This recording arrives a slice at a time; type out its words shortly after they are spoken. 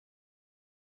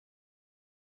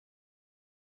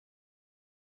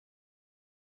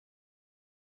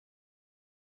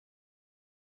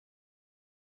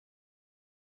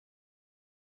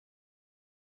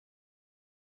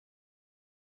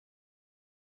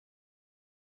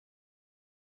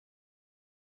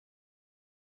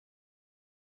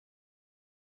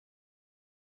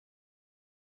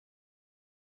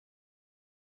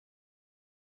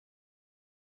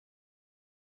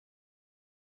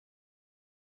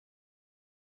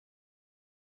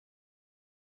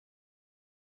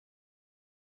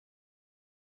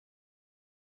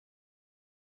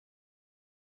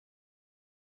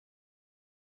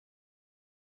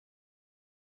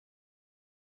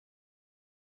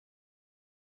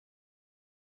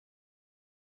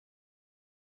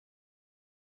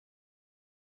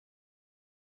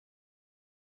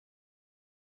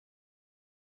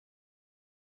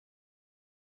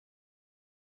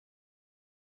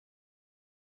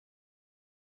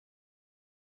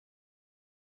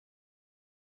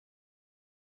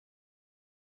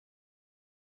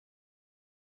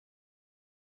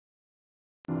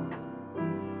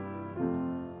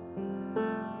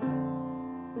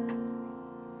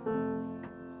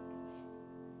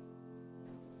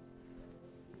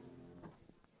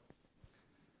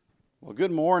Well,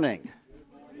 good morning.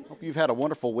 Hope you've had a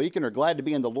wonderful week and are glad to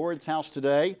be in the Lord's house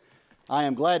today. I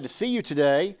am glad to see you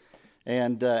today,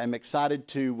 and am excited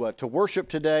to worship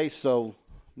today, so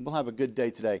we'll have a good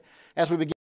day today. As we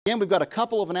begin, we've got a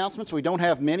couple of announcements. We don't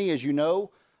have many, as you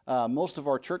know. Most of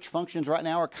our church functions right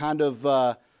now are kind of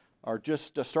are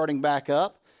just starting back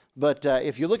up. But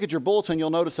if you look at your bulletin, you'll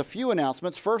notice a few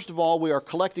announcements. First of all, we are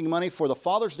collecting money for the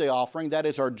Father's Day offering. That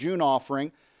is our June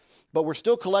offering. But we're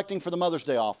still collecting for the Mother's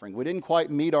Day offering. We didn't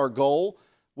quite meet our goal,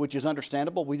 which is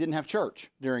understandable. We didn't have church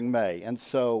during May. And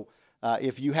so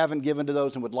if you haven't given to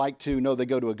those and would like to, know they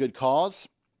go to a good cause.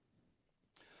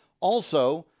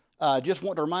 Also, just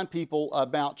want to remind people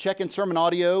about check-in sermon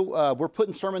audio. We're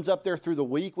putting sermons up there through the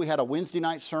week. We had a Wednesday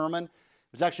night sermon.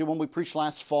 It was actually one we preached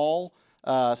last fall.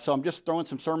 So I'm just throwing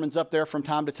some sermons up there from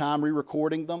time to time,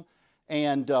 re-recording them.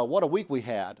 And what a week we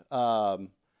had.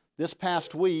 This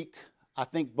past week, I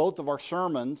think both of our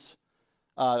sermons,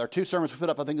 or two sermons we put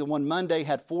up, I think the one Monday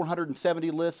had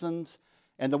 470 listens,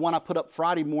 and the one I put up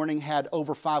Friday morning had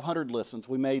over 500 listens.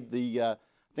 We made I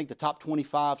think the top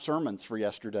 25 sermons for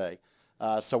yesterday.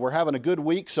 So we're having a good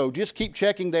week, so just keep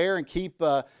checking there and keep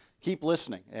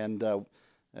listening. And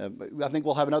I think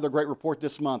we'll have another great report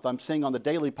this month. I'm seeing on the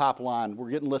daily pipeline,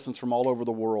 we're getting listens from all over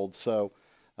the world. So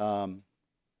I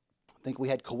think we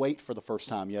had Kuwait for the first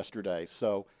time yesterday,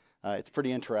 so it's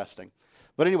pretty interesting.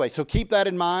 But anyway, so keep that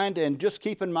in mind, and just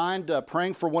keep in mind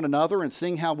praying for one another and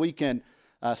seeing how we can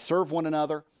serve one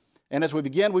another. And as we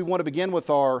begin, we want to begin with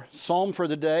our psalm for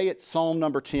the day. It's Psalm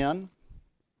number 10.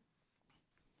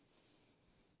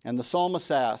 And the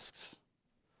psalmist asks,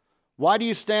 "Why do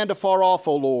you stand afar off,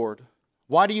 O Lord?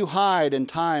 Why do you hide in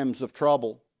times of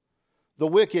trouble? The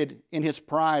wicked in his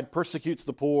pride persecutes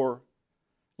the poor.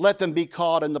 Let them be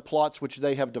caught in the plots which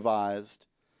they have devised.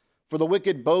 For the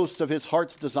wicked boasts of his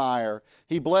heart's desire.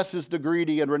 He blesses the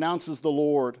greedy and renounces the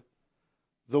Lord.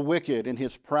 The wicked in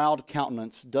his proud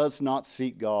countenance does not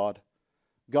seek God.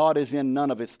 God is in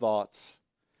none of his thoughts.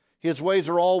 His ways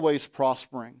are always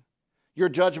prospering. Your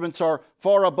judgments are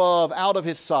far above, out of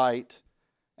his sight.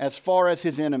 As far as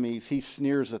his enemies, he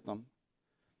sneers at them.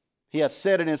 He has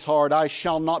said in his heart, I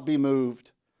shall not be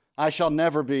moved. I shall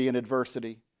never be in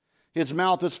adversity. His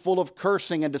mouth is full of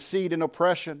cursing and deceit and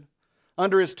oppression.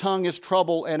 Under his tongue is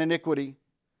trouble and iniquity.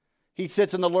 He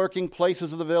sits in the lurking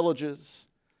places of the villages.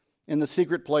 In the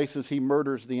secret places he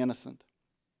murders the innocent.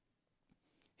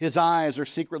 His eyes are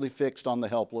secretly fixed on the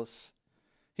helpless.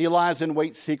 He lies in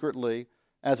wait secretly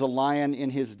as a lion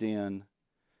in his den.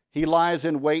 He lies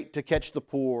in wait to catch the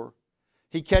poor.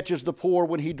 He catches the poor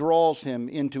when he draws him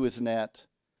into his net.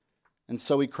 And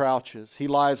so he crouches. He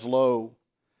lies low,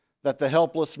 that the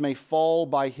helpless may fall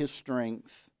by his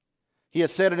strength. He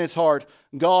has said in his heart,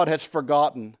 God has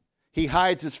forgotten. He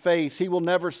hides his face. He will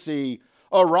never see.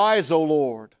 Arise, O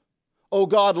Lord. O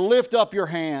God, lift up your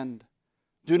hand.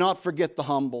 Do not forget the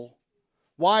humble.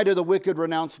 Why do the wicked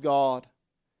renounce God?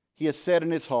 He has said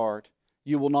in his heart,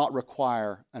 you will not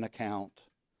require an account.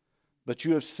 But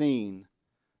you have seen,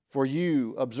 for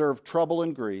you observe trouble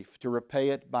and grief to repay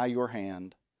it by your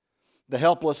hand. The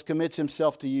helpless commits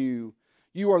himself to you.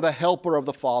 You are the helper of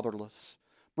the fatherless.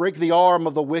 Break the arm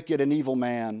of the wicked and evil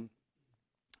man.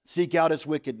 Seek out his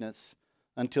wickedness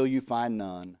until you find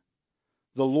none.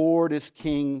 The Lord is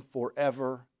king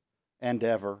forever and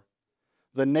ever.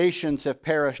 The nations have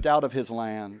perished out of his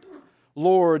land.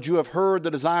 Lord, you have heard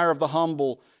the desire of the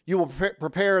humble. You will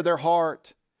prepare their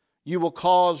heart. You will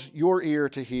cause your ear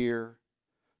to hear,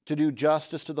 to do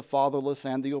justice to the fatherless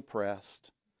and the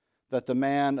oppressed, that the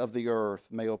man of the earth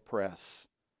may oppress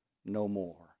no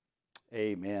more.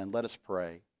 Amen. Let us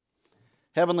pray.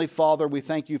 Heavenly Father, we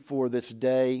thank you for this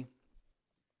day.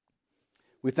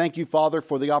 We thank you, Father,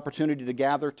 for the opportunity to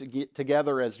gather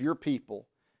together as your people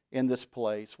in this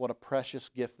place. What a precious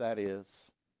gift that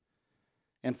is.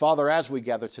 And Father, as we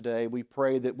gather today, we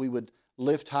pray that we would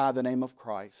lift high the name of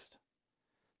Christ,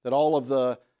 that all of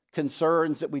the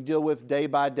concerns that we deal with day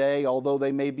by day, although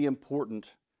they may be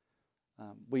important,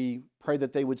 we pray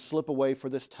that they would slip away for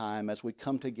this time as we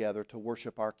come together to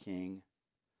worship our King.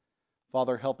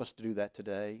 Father, help us to do that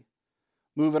today.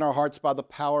 Move in our hearts by the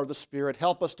power of the Spirit.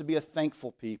 Help us to be a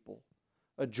thankful people,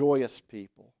 a joyous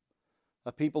people,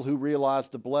 a people who realize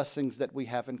the blessings that we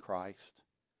have in Christ.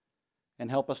 And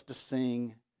help us to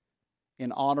sing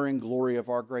in honor and glory of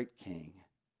our great King.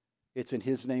 It's in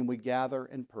his name we gather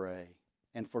and pray,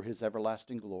 and for his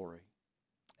everlasting glory.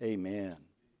 Amen.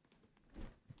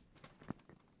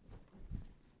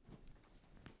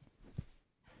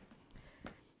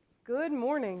 Good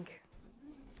morning.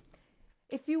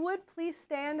 If you would, please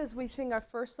stand as we sing our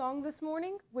first song this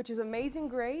morning, which is Amazing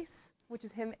Grace, which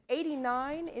is hymn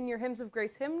 89 in your Hymns of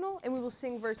Grace hymnal, and we will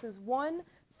sing verses 1,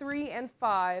 3, and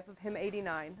 5 of hymn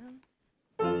 89.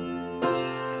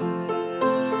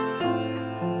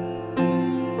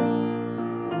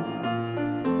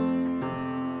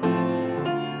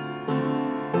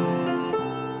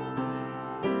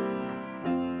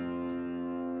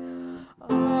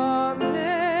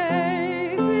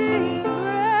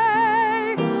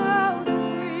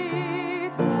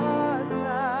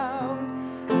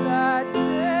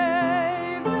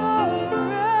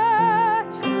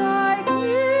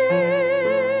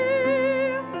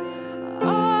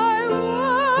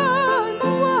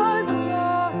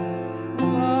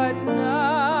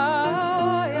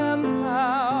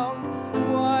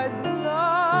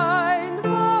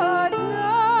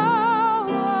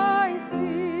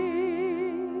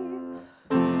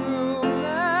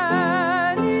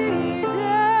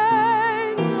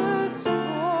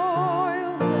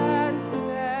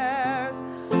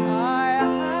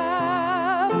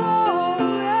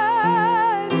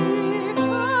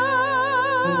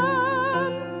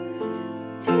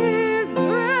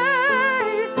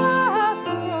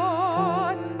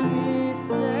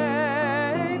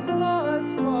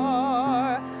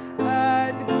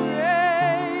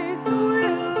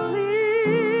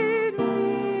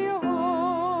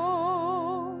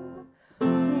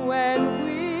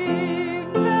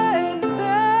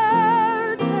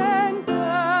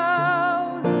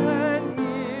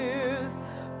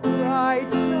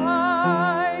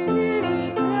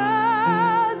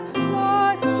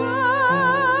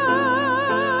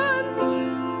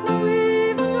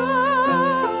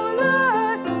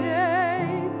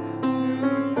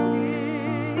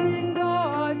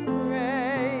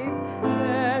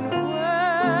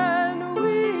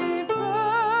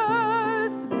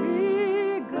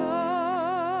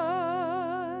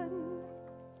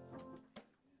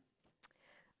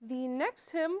 The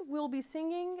next hymn we'll be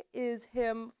singing is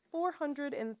hymn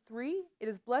 403. It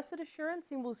is Blessed Assurance,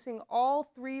 and we'll sing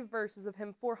all 3 verses of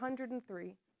hymn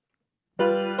 403.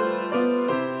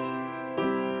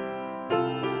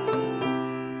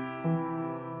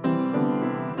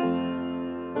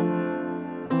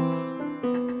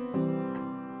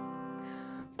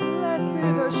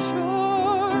 Blessed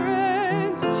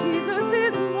assurance, Jesus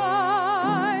is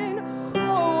mine.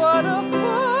 Oh, what a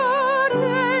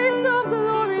foretaste of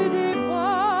glory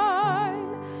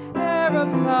divine, heir of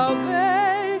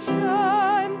salvation,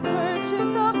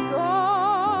 purchase of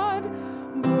God,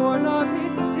 born of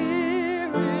his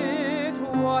Spirit,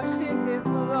 washed in his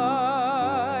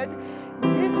blood.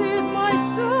 This is my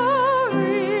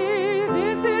story,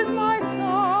 this is my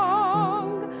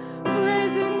song,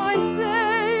 praising my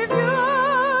Savior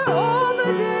all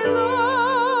the day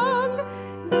long.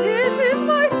 This is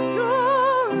my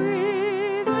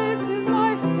story, this is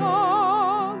my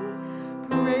song,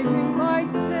 praising my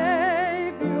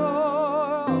Savior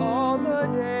all the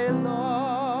day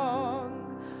long.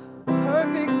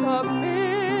 Perfect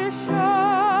submission,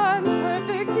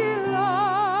 perfect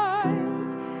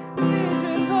delight,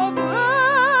 visions of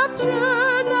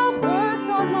rapture now burst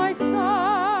on my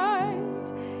sight.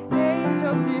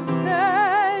 Angels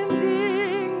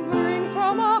descending bring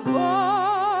from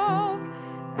above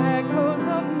echoes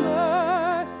of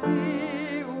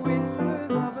mercy,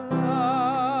 whispers of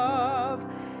love.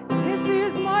 This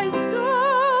is my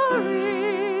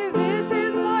story, this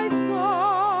is my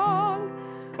song,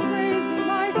 praising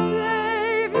my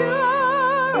Savior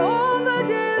all the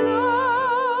day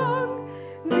long.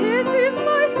 This is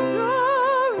my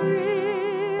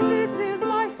story, this is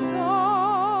my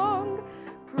song,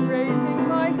 praising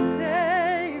my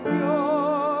Savior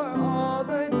all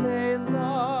the day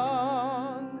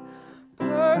long.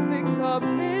 Perfect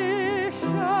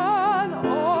submission,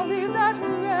 all is at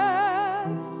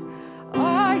rest.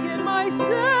 I in my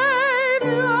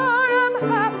Savior am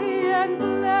happy and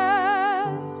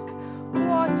blessed,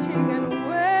 watching and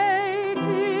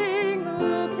waiting,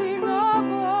 looking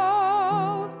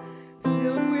above,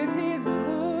 filled with his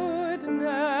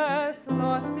goodness,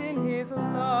 lost in his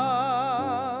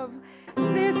love.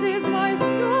 This is my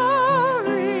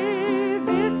story,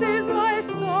 this is my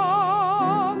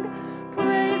song,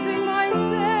 praising my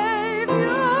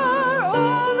Savior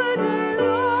all the day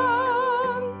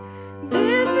long.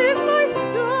 This is my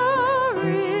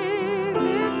story,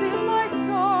 this is my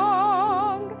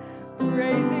song,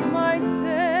 praising my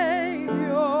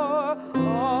Savior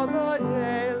all the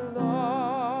day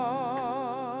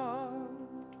long.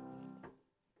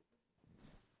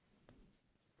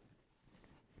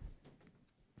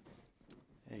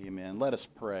 Amen. Let us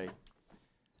pray.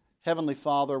 Heavenly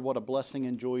Father, what a blessing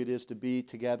and joy it is to be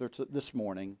together this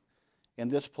morning in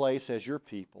this place as your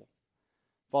people.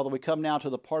 Father, we come now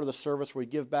to the part of the service where we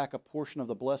give back a portion of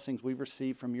the blessings we've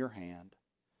received from your hand.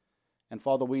 And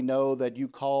Father, we know that you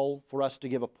call for us to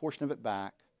give a portion of it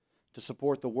back to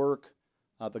support the work,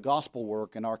 the gospel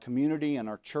work in our community and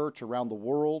our church around the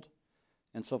world.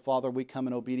 And so, Father, we come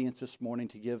in obedience this morning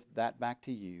to give that back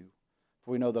to you.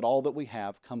 For we know that all that we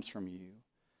have comes from you.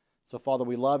 So, Father,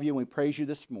 we love you and we praise you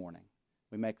this morning.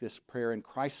 We make this prayer in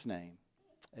Christ's name.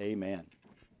 Amen.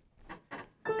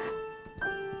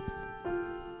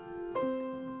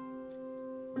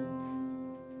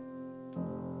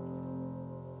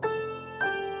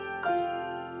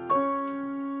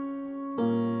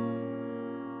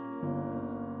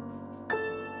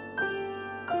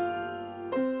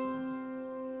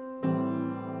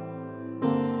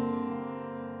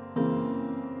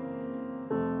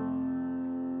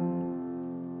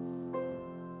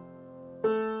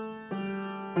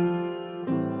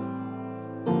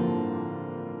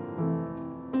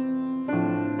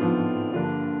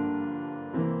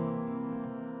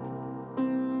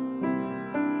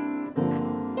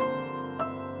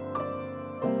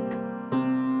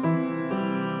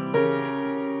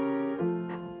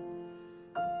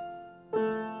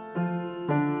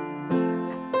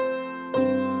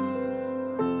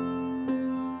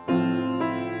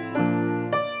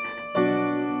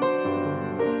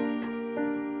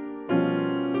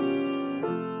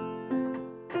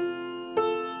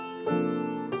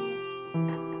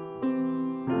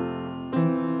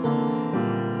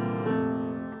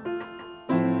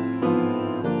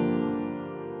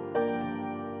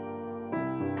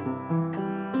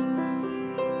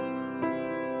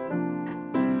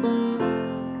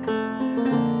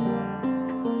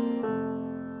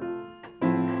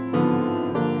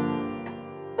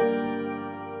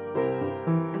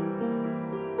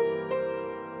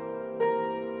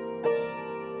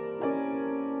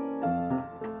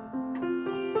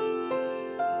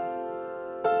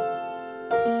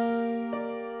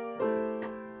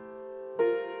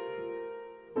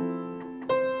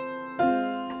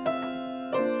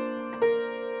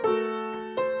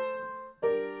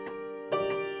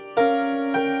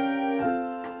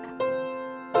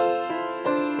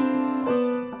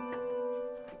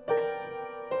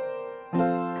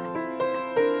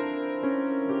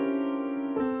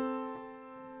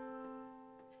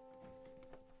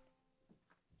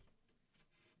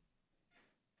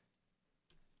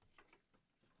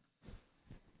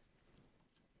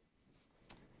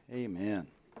 Amen.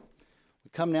 We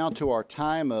come now to our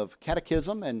time of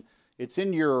catechism, and it's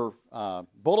in your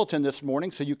bulletin this morning,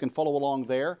 so you can follow along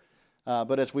there.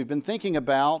 But as we've been thinking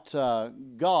about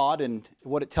God and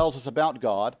what it tells us about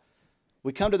God,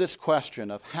 we come to this question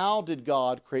of how did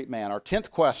God create man? Our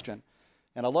 10th question.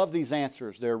 And I love these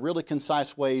answers. They're really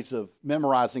concise ways of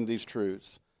memorizing these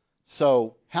truths.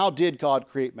 So, how did God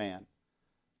create man?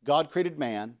 God created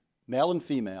man, male and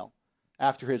female,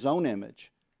 after his own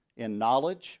image, in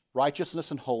knowledge,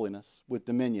 righteousness, and holiness, with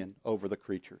dominion over the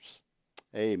creatures.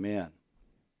 Amen.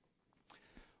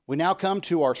 We now come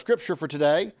to our scripture for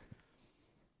today.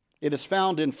 It is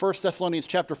found in 1 Thessalonians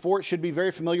chapter 4. It should be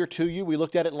very familiar to you. We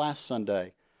looked at it last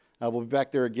Sunday. We'll be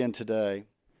back there again today.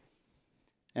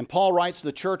 And Paul writes to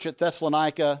the church at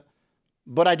Thessalonica,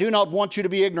 "But I do not want you to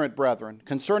be ignorant, brethren,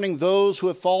 concerning those who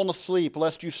have fallen asleep,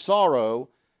 lest you sorrow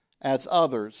as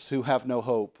others who have no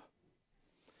hope.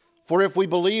 For if we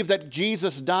believe that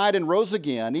Jesus died and rose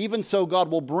again, even so God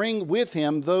will bring with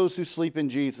him those who sleep in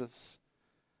Jesus.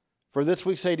 For this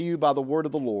we say to you by the word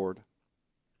of the Lord,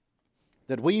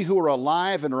 that we who are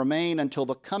alive and remain until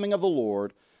the coming of the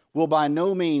Lord will by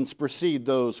no means precede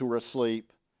those who are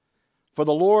asleep. For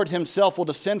the Lord himself will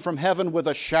descend from heaven with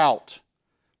a shout,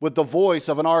 with the voice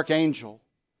of an archangel,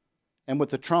 and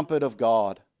with the trumpet of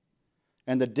God,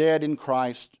 and the dead in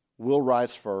Christ will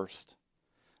rise first.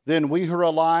 Then we who are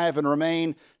alive and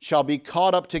remain shall be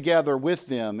caught up together with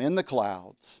them in the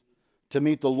clouds to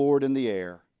meet the Lord in the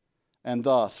air, and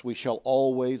thus we shall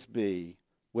always be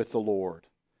with the Lord.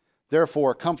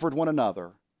 Therefore, comfort one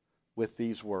another with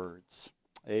these words."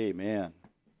 Amen.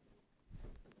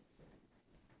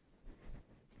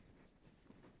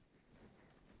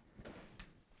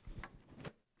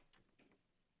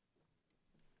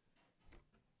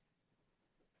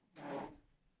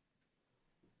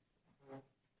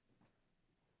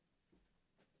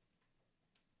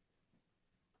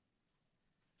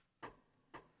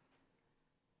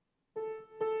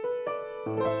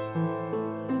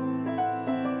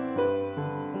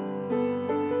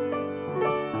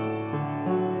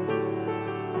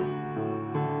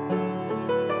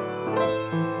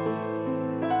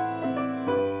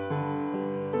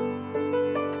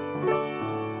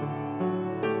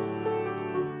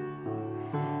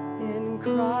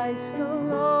 Christ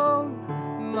alone,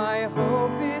 my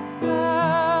hope is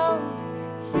found.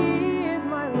 He is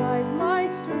my light, my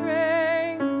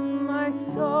strength, my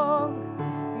song.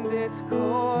 This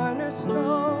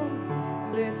cornerstone,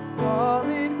 this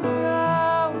solid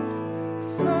ground,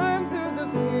 firm through the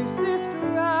fiercest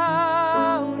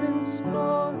drought and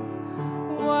storm.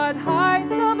 What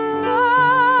heights of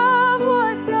love,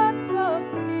 what depths of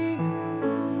peace,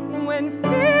 when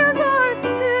fears are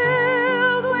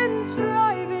stilled, when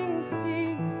striving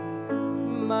cease.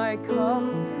 My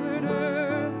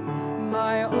comforter,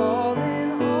 my all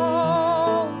in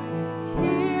all,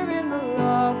 here in the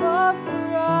love of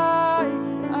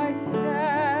Christ I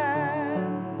stand.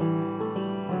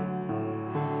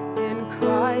 In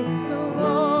Christ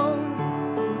alone,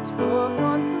 who took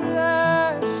on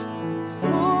flesh,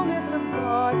 fullness of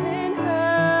God in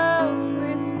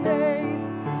helpless babe,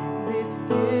 this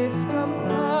gift of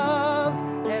love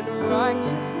and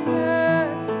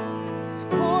righteousness,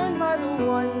 scorned by the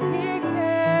ones he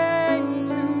came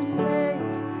to save,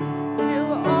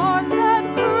 till on that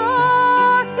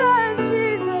cross as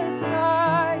Jesus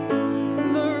died,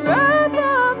 the wrath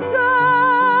of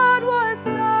God was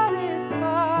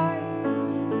satisfied,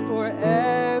 for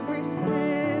every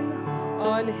sin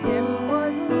on him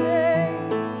was laid.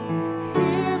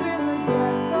 Here in the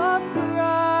death of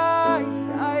Christ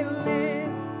I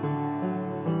live.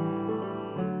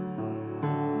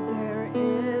 There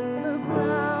in the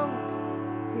ground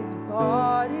his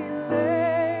body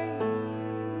lay,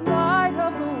 light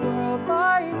of the world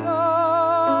by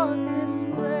darkness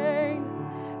slain,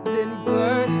 then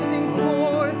bursting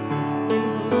forth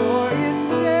in glorious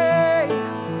day,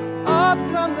 up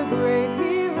from the grave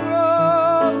he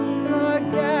rose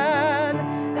again,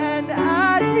 and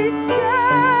as he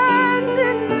stands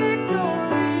in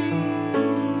victory,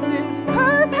 sin's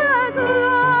curse has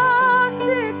lost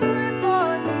its grip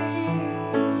on me,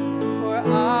 for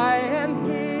I am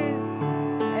his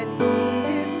and he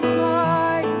is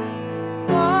mine,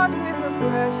 bought with the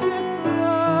precious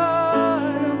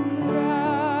blood of Christ.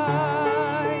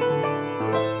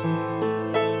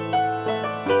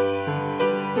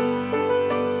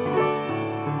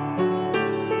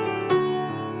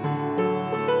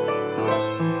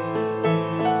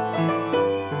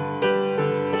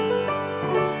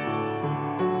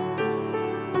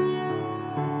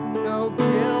 No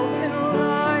guilt in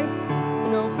life,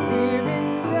 no fear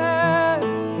in death.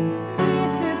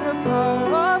 This is the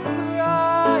power of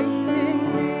Christ in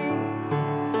me.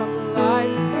 From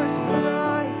life's first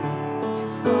cry to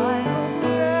final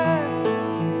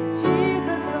breath,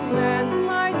 Jesus commands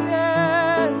my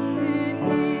destiny.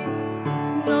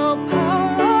 No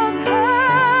power of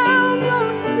hell, no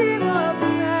scheme of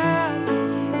man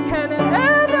can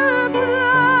ever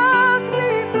pluck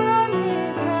me from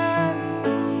his hand,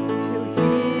 till he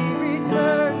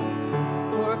returns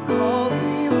or calls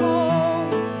me home.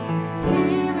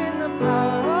 Here in the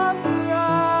power of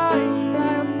Christ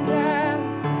I'll stand.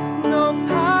 No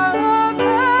power of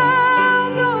hell,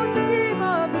 no scheme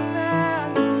of man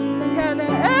can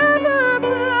ever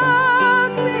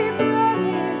pluck me from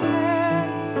his hand,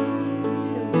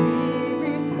 till he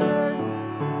returns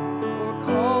or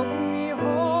calls me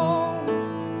home.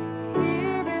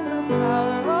 Here in the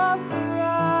power of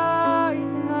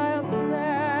Christ I'll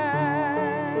stand.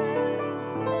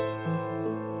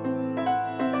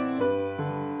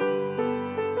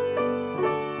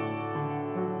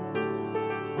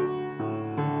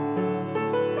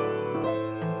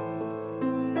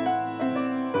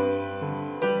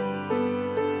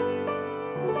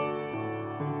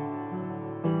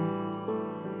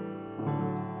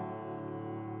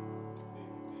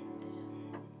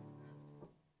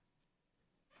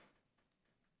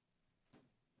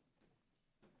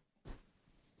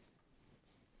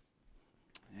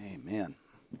 Amen.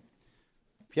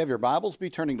 If you have your Bibles, be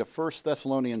turning to 1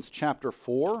 Thessalonians chapter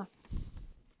 4.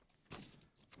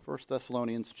 1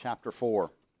 Thessalonians chapter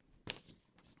 4.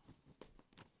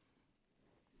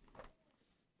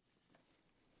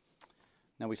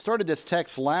 Now, we started this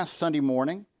text last Sunday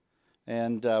morning,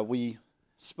 and we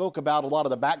spoke about a lot of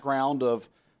the background of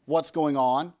what's going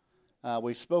on.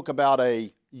 We spoke about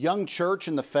a young church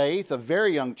in the faith, a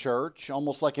very young church,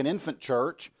 almost like an infant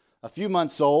church, a few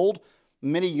months old,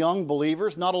 many young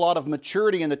believers, not a lot of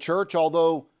maturity in the church,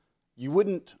 although you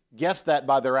wouldn't guess that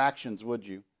by their actions, would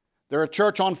you? They're a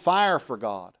church on fire for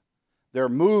God. They're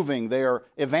moving, they are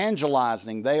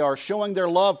evangelizing, they are showing their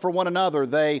love for one another,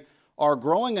 they are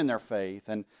growing in their faith,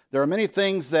 and there are many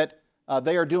things that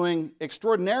they are doing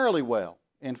extraordinarily well.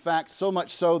 In fact, so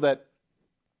much so that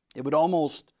it would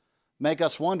almost make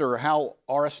us wonder how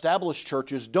our established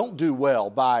churches don't do well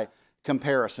by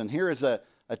comparison. Here is a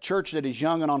a church that is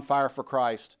young and on fire for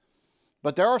Christ.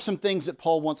 But there are some things that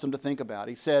Paul wants them to think about.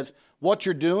 He says, what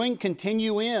you're doing,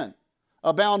 continue in.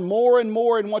 Abound more and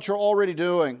more in what you're already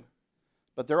doing.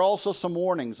 But there are also some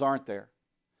warnings, aren't there?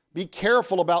 Be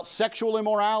careful about sexual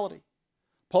immorality.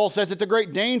 Paul says it's a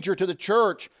great danger to the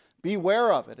church.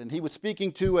 Beware of it. And he was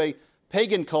speaking to a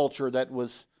pagan culture that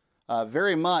was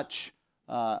very much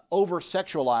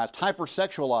over-sexualized,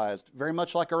 hyper-sexualized, very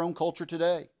much like our own culture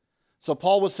today. So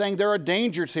Paul was saying there are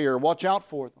dangers here. Watch out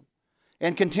for them.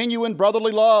 And continue in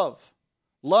brotherly love,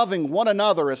 loving one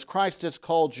another as Christ has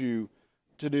called you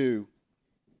to do.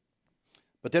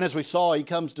 But then as we saw, he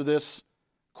comes to this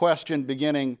question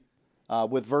beginning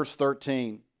with verse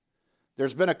 13.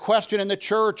 There's been a question in the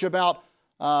church about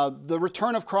the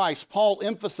return of Christ. Paul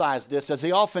emphasized this, as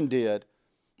he often did,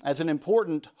 as an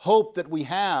important hope that we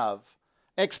have,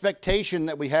 expectation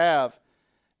that we have.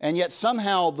 And yet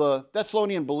somehow the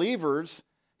Thessalonian believers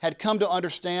had come to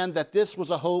understand that this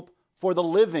was a hope for the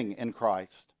living in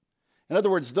Christ. In other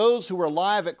words, those who were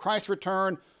alive at Christ's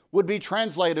return would be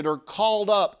translated or called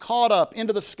up, caught up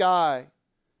into the sky,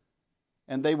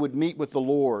 and they would meet with the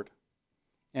Lord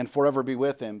and forever be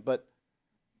with Him. But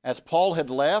as Paul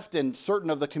had left and certain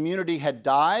of the community had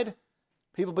died,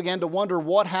 people began to wonder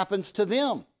what happens to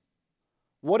them.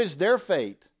 What is their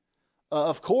fate?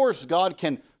 Of course, God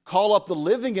can call up the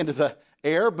living into the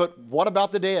air, but what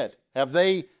about the dead? Have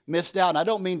they missed out? And I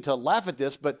don't mean to laugh at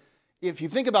this, but if you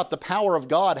think about the power of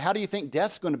God, how do you think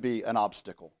death's going to be an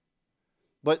obstacle?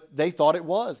 But they thought it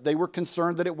was. They were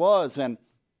concerned that it was. And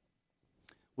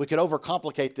we could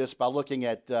overcomplicate this by looking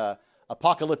at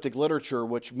apocalyptic literature,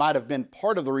 which might have been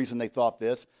part of the reason they thought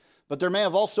this. But there may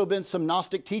have also been some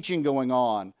Gnostic teaching going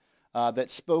on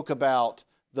that spoke about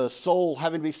the soul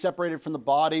having to be separated from the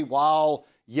body while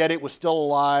yet it was still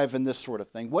alive and this sort of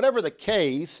thing. Whatever the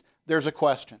case, there's a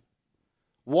question.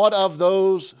 What of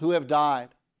those who have died?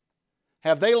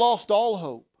 Have they lost all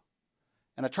hope?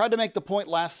 And I tried to make the point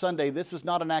last Sunday, this is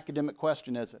not an academic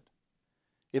question, is it?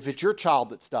 If it's your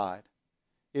child that's died,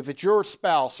 if it's your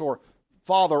spouse or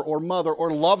father or mother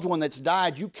or loved one that's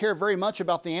died, you care very much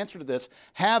about the answer to this.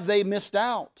 Have they missed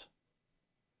out?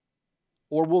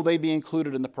 Or will they be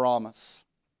included in the promise?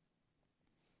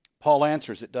 Paul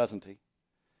answers it, doesn't he?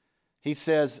 He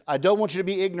says, I don't want you to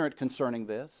be ignorant concerning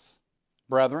this,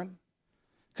 brethren,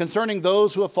 concerning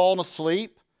those who have fallen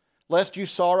asleep, lest you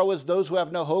sorrow as those who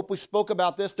have no hope. We spoke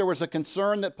about this. There was a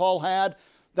concern that Paul had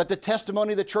that the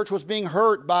testimony of the church was being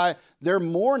hurt by their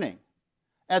mourning,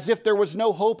 as if there was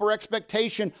no hope or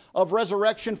expectation of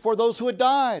resurrection for those who had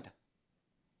died.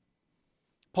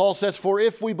 Paul says, for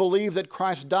if we believe that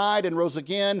Christ died and rose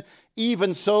again,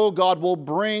 even so God will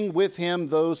bring with Him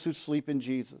those who sleep in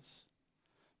Jesus.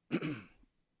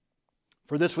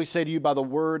 For this we say to you by the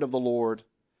word of the Lord,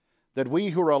 that we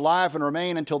who are alive and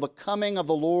remain until the coming of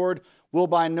the Lord will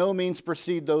by no means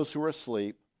precede those who are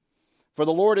asleep. For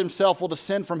the Lord Himself will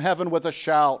descend from heaven with a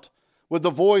shout, with the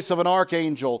voice of an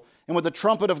archangel, and with the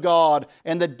trumpet of God,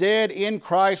 and the dead in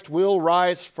Christ will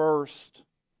rise first.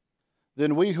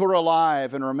 Then we who are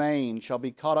alive and remain shall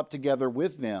be caught up together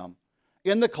with them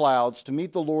in the clouds to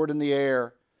meet the Lord in the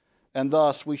air, and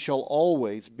thus we shall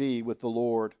always be with the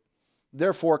Lord.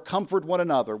 Therefore comfort one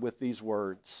another with these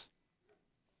words.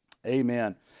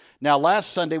 Amen. Now,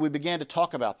 last Sunday we began to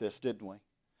talk about this, didn't we?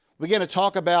 We began to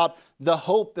talk about the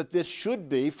hope that this should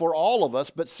be for all of us,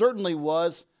 but certainly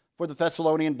was for the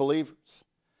Thessalonian believers.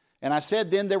 And I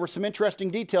said then there were some interesting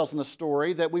details in the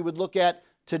story that we would look at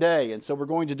today, and so we're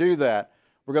going to do that.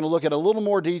 We're going to look at a little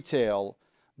more detail,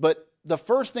 but the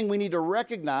first thing we need to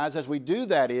recognize as we do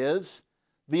that is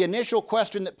the initial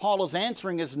question that Paul is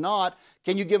answering is not,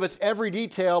 can you give us every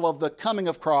detail of the coming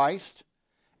of Christ?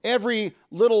 Every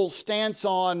little stance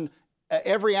on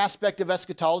every aspect of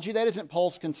eschatology. That isn't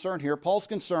Paul's concern here. Paul's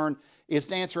concern is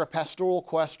to answer a pastoral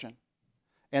question.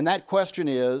 And that question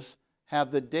is,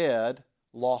 have the dead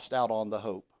lost out on the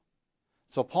hope?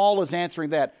 So Paul is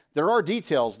answering that. There are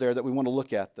details there that we want to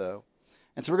look at, though.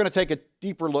 And so we're going to take a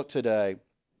deeper look today.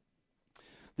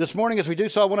 This morning, as we do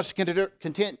so, I want us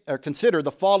to consider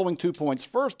the following 2 points.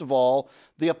 First of all,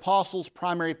 the apostles'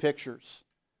 primary pictures.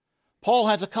 Paul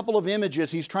has a couple of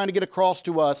images he's trying to get across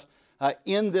to us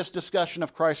in this discussion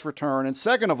of Christ's return. And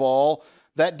second of all,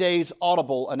 that day's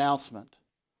audible announcement.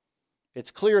 It's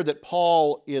clear that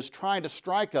Paul is trying to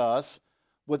strike us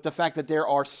with the fact that there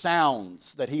are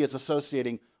sounds that he is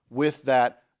associating with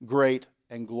that great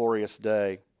and glorious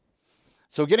day.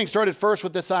 So getting started first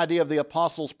with this idea of the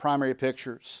apostles' primary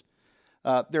pictures.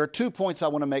 There are 2 points I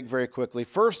want to make very quickly.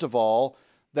 First of all,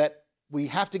 that we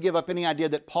have to give up any idea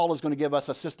that Paul is going to give us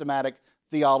a systematic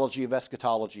theology of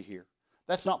eschatology here.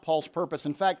 That's not Paul's purpose.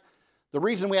 In fact, The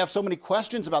reason we have so many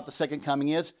questions about the second coming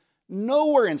is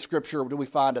nowhere in Scripture do we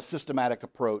find a systematic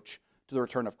approach to the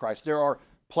return of Christ. There are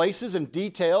places and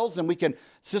details, and we can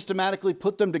systematically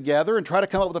put them together and try to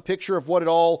come up with a picture of what it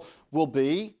all will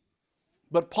be.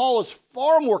 But Paul is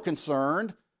far more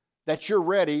concerned that you're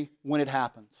ready when it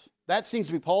happens. That seems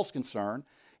to be Paul's concern,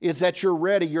 is that you're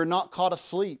ready, you're not caught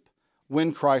asleep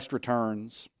when Christ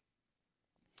returns.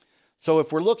 So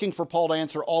if we're looking for Paul to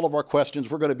answer all of our questions,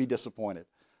 we're going to be disappointed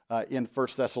in 1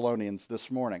 Thessalonians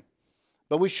this morning.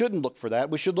 But we shouldn't look for that.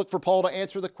 We should look for Paul to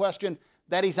answer the question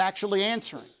that he's actually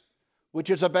answering, which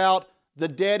is about the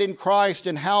dead in Christ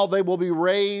and how they will be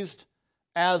raised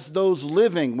as those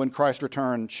living when Christ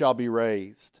returns shall be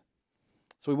raised.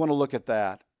 So we want to look at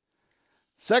that.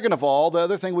 Second of all, the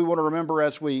other thing we want to remember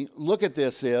as we look at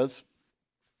this is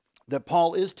that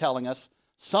Paul is telling us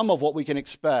some of what we can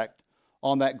expect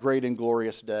on that great and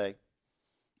glorious day.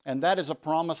 And that is a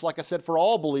promise, like I said, for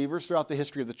all believers throughout the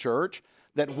history of the church,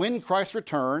 that when Christ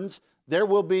returns, there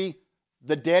will be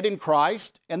the dead in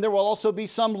Christ, and there will also be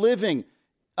some living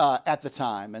at the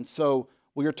time. And so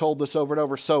we are told this over and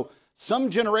over. So some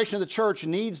generation of the church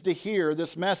needs to hear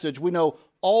this message. We know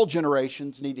all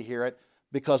generations need to hear it,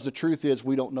 because the truth is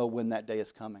we don't know when that day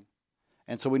is coming.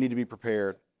 And so we need to be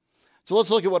prepared. So let's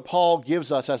look at what Paul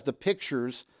gives us as the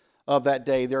pictures of that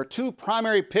day. There are two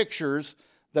primary pictures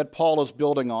that Paul is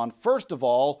building on. First of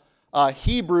all, a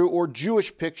Hebrew or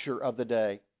Jewish picture of the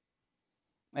day.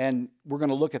 And we're going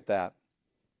to look at that.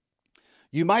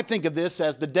 You might think of this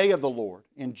as the day of the Lord.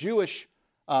 In Jewish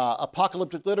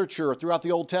apocalyptic literature throughout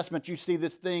the Old Testament, you see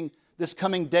this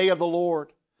coming day of the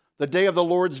Lord, the day of the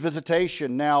Lord's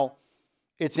visitation. Now,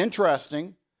 it's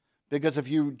interesting because if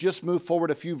you just move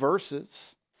forward a few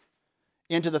verses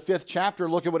into the 5th chapter,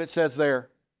 look at what it says there.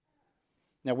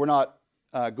 Now, we're not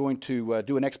going to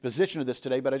do an exposition of this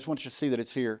today, but I just want you to see that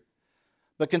it's here.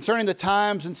 But concerning the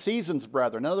times and seasons,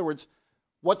 brethren, in other words,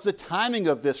 what's the timing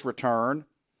of this return?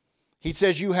 He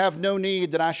says, you have no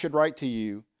need that I should write to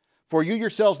you, for you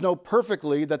yourselves know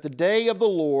perfectly that the day of the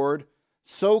Lord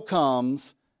so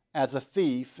comes as a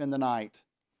thief in the night.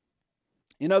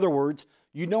 In other words,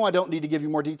 you know I don't need to give you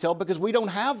more detail because we don't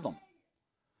have them.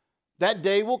 That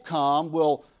day will come,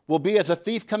 will be as a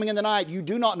thief coming in the night. You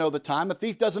do not know the time. A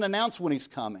thief doesn't announce when he's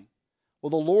coming. Well,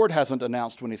 the Lord hasn't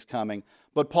announced when he's coming.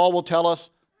 But Paul will tell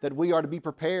us that we are to be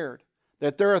prepared,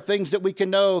 that there are things that we can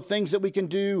know, things that we can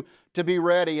do to be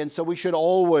ready. And so we should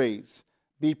always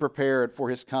be prepared for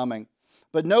his coming.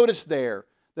 But notice there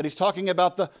that he's talking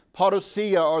about the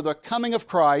parousia, or the coming of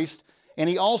Christ, and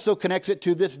he also connects it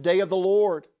to this day of the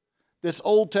Lord. This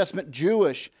Old Testament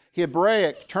Jewish,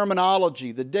 Hebraic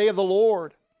terminology, the day of the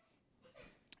Lord.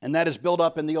 And that is built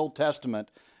up in the Old Testament.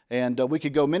 And we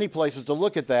could go many places to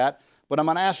look at that, but I'm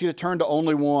going to ask you to turn to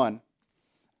only one.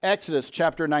 Exodus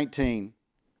chapter 19.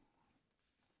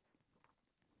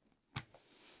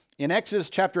 In Exodus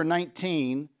chapter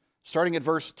 19, starting at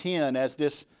verse 10, as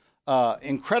this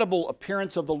incredible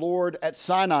appearance of the Lord at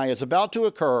Sinai is about to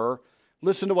occur,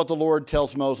 listen to what the Lord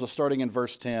tells Moses, starting in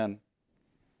verse 10.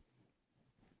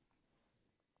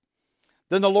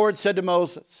 Then the Lord said to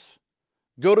Moses,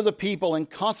 go to the people and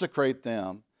consecrate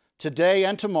them today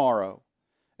and tomorrow,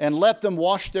 and let them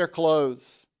wash their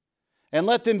clothes, and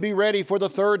let them be ready for the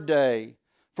third day.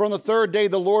 For on the third day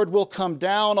the Lord will come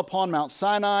down upon Mount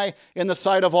Sinai in the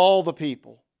sight of all the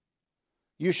people.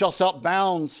 You shall set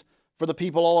bounds for the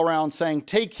people all around, saying,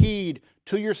 take heed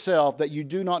to yourself that you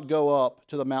do not go up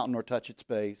to the mountain or touch its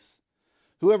base.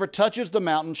 Whoever touches the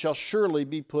mountain shall surely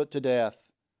be put to death.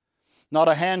 Not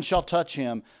a hand shall touch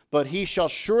him, but he shall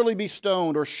surely be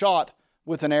stoned or shot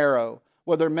with an arrow.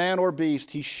 Whether man or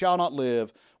beast, he shall not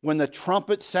live. When the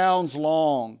trumpet sounds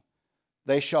long,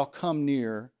 they shall come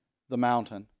near the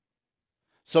mountain.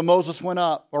 So Moses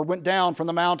went down from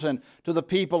the mountain to the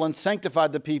people and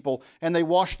sanctified the people, and they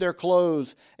washed their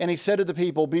clothes. And he said to the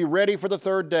people, be ready for the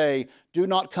third day. Do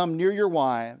not come near your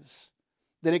wives.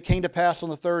 Then it came to pass on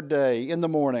the third day in the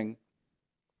morning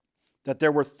that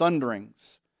there were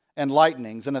thunderings and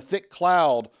lightnings, and a thick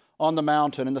cloud on the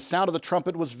mountain, and the sound of the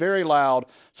trumpet was very loud,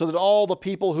 so that all the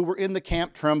people who were in the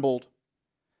camp trembled.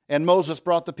 And Moses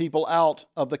brought the people out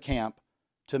of the camp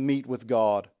to meet with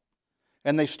God.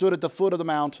 And they stood at the foot of the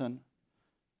mountain.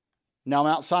 Now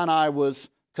Mount Sinai was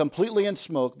completely in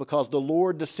smoke, because the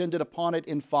Lord descended upon it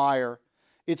in fire.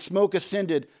 Its smoke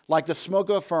ascended like the smoke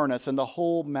of a furnace, and the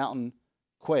whole mountain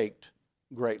quaked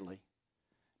greatly.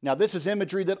 Now, this is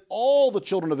imagery that all the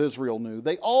children of Israel knew.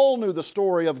 They all knew the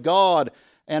story of God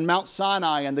and Mount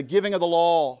Sinai and the giving of the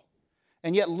law.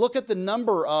 And yet, look at the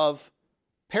number of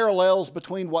parallels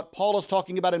between what Paul is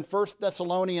talking about in 1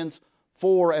 Thessalonians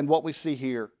 4 and what we see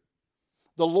here.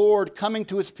 the Lord coming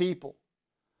to His people.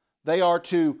 They are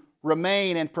to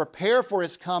remain and prepare for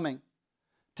His coming,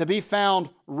 to be found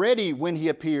ready when He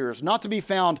appears, not to be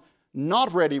found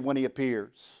not ready when He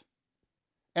appears,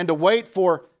 and to wait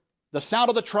for the sound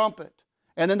of the trumpet,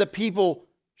 and then the people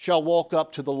shall walk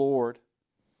up to the Lord.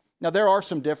 Now, there are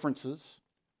some differences.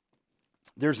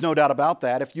 There's no doubt about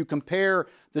that. If you compare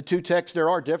the two texts, there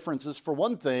are differences. For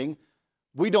one thing,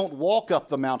 we don't walk up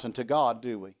the mountain to God,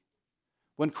 do we?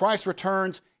 When Christ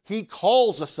returns, He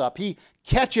calls us up. He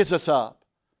catches us up.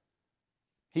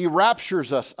 He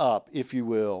raptures us up, if you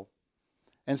will.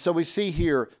 And so we see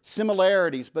here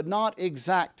similarities, but not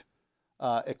exact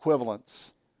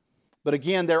equivalence. But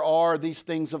again, there are these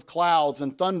things of clouds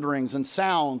and thunderings and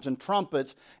sounds and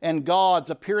trumpets and gods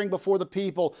appearing before the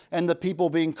people and the people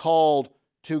being called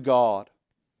to God.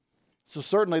 So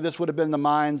certainly this would have been in the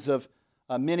minds of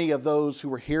many of those who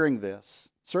were hearing this.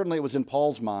 Certainly it was in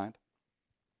Paul's mind.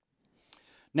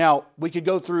 Now, we could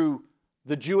go through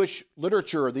the Jewish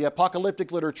literature, the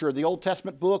apocalyptic literature, the Old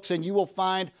Testament books, and you will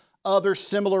find other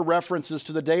similar references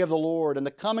to the day of the Lord and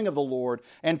the coming of the Lord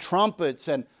and trumpets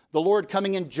and the Lord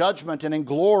coming in judgment and in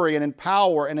glory and in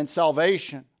power and in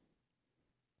salvation.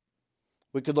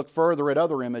 We could look further at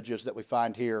other images that we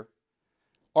find here.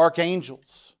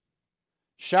 Archangels,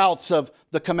 shouts of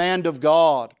the command of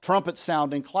God, trumpets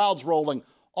sounding, clouds rolling,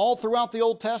 all throughout the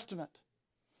Old Testament.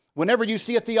 Whenever you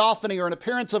see a theophany or an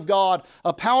appearance of God,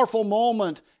 a powerful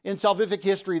moment in salvific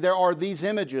history, there are these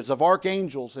images of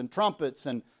archangels and trumpets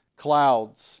and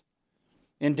clouds.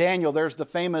 In Daniel, there's the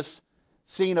famous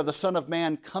scene of the Son of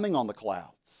Man coming on the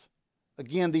clouds.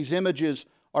 Again, these images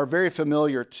are very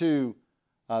familiar to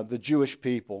the Jewish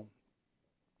people.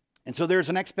 And so there's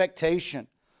an expectation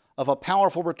of a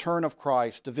powerful return of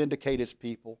Christ to vindicate His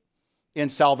people in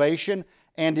salvation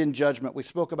and in judgment. We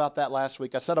spoke about that last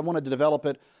week. I said I wanted to develop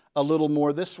it a little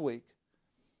more this week.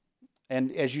 And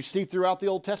as you see throughout the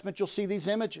Old Testament, you'll see these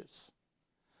images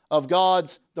of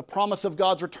the promise of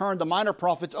God's return. The minor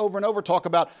prophets over and over talk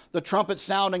about the trumpet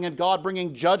sounding and God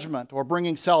bringing judgment or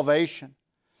bringing salvation.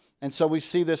 And so we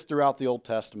see this throughout the Old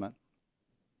Testament.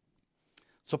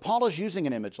 So Paul is using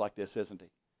an image like this, isn't he?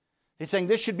 He's saying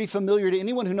this should be familiar to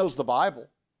anyone who knows the Bible,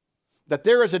 that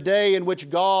there is a day in which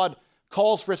God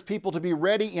calls for His people to be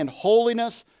ready in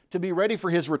holiness, to be ready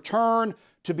for His return,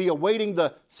 to be awaiting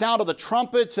the sound of the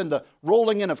trumpets and the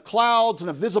rolling in of clouds and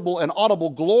a visible and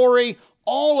audible glory.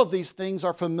 All of these things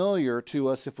are familiar to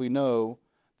us if we know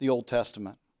the Old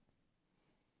Testament.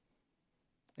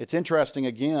 It's interesting,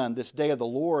 again, this day of the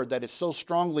Lord that is so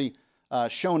strongly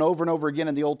shown over and over again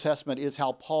in the Old Testament is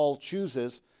how Paul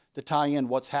chooses to tie in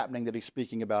what's happening that he's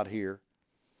speaking about here.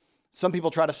 Some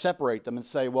people try to separate them and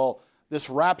say, well, this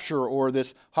rapture or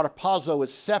this harpazo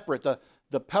is separate.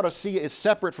 The parousia is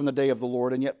separate from the day of the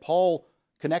Lord, and yet Paul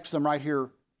connects them right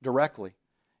here directly.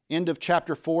 End of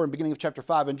chapter 4 and beginning of chapter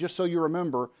 5. And just so you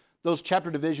remember, those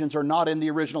chapter divisions are not in the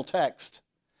original text.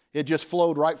 It just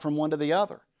flowed right from one to the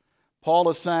other. Paul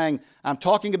is saying, I'm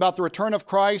talking about the return of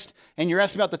Christ, and you're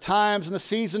asking about the times and the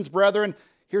seasons, brethren.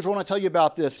 Here's what I want to tell you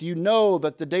about this. You know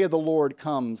that the day of the Lord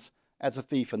comes as a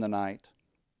thief in the night.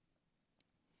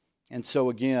 And so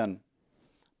again,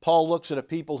 Paul looks at a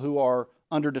people who are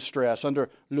under distress, under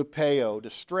lupeo,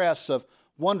 distress of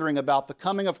wondering about the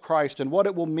coming of Christ and what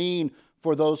it will mean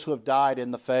for those who have died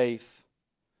in the faith.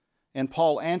 And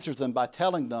Paul answers them by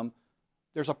telling them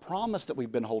there's a promise that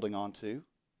we've been holding on to.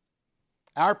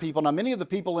 Our people, now many of the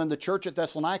people in the church at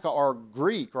Thessalonica are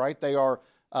Greek, right? They are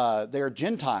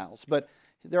Gentiles, but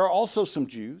there are also some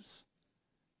Jews.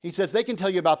 He says they can tell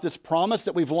you about this promise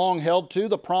that we've long held to,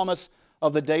 the promise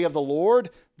of the day of the Lord.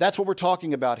 That's what we're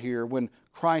talking about here, when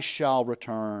Christ shall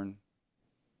return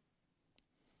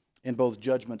in both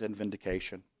judgment and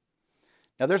vindication.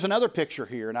 Now there's another picture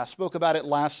here, and I spoke about it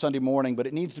last Sunday morning, but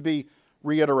it needs to be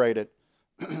reiterated.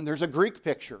 There's a Greek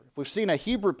picture. If we've seen a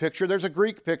Hebrew picture, there's a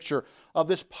Greek picture of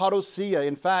this parousia.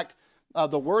 In fact,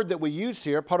 the word that we use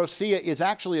here, parousia, is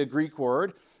actually a Greek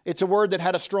word. It's a word that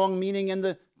had a strong meaning in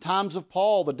the times of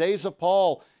Paul, the days of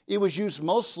Paul. It was used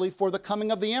mostly for the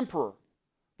coming of the emperor,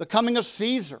 the coming of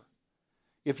Caesar.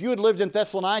 If you had lived in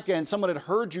Thessalonica and someone had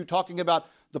heard you talking about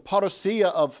the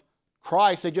parousia of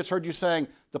Christ, they just heard you saying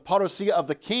the parousia of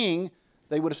the king,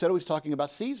 they would have said, oh, he's talking about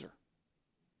Caesar.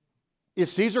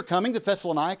 Is Caesar coming to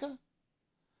Thessalonica?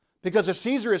 Because if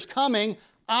Caesar is coming,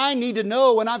 I need to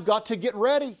know and I've got to get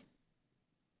ready.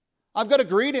 I've got to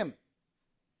greet him.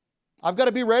 I've got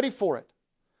to be ready for it.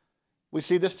 We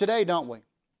see this today, don't we?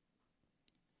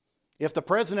 If the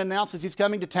president announces he's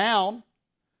coming to town,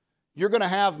 you're going to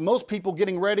have most people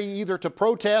getting ready either to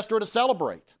protest or to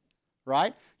celebrate,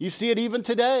 right? You see it even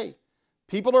today.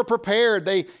 People are prepared.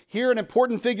 They hear an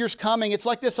important figure's coming. It's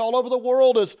like this all over the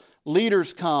world as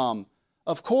leaders come.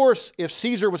 Of course, if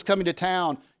Caesar was coming to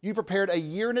town, you prepared a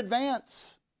year in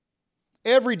advance.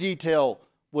 Every detail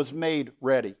was made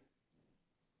ready.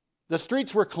 The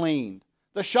streets were cleaned.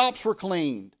 The shops were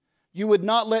cleaned. You would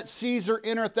not let Caesar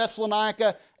enter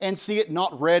Thessalonica and see it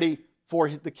not ready for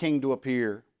the king to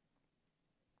appear.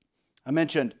 I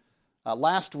mentioned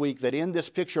last week that in this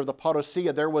picture of the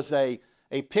parousia, there was a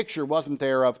picture, wasn't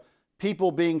there, of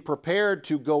people being prepared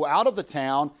to go out of the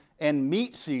town and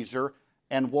meet Caesar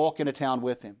and walk into town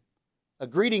with him. A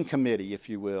greeting committee, if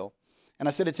you will. And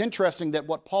I said it's interesting that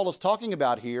what Paul is talking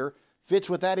about here fits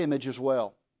with that image as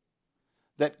well.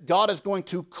 That God is going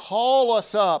to call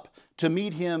us up to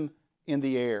meet him in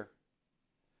the air.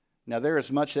 Now there is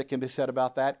much that can be said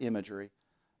about that imagery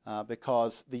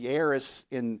because the air is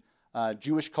in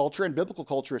Jewish culture and biblical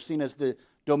culture is seen as the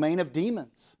domain of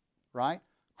demons, right?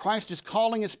 Christ is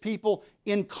calling his people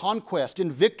in conquest,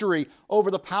 in victory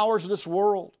over the powers of this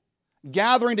world,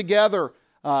 gathering together,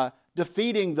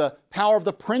 defeating the power of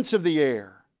the prince of the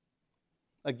air.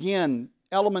 Again,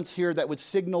 elements here that would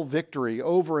signal victory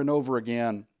over and over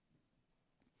again.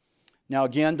 Now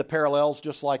again, the parallels,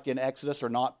 just like in Exodus, are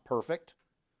not perfect.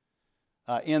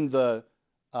 In the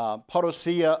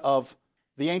parousia of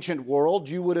the ancient world,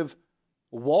 you would have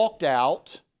walked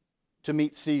out to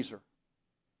meet Caesar.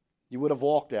 You would have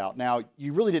walked out. Now,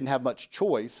 you really didn't have much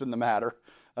choice in the matter.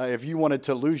 If you wanted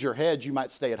to lose your head, you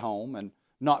might stay at home and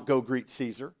not go greet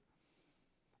Caesar.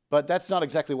 But that's not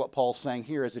exactly what Paul's saying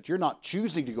here, is that you're not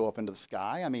choosing to go up into the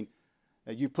sky. I mean,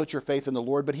 you put your faith in the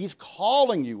Lord, but he's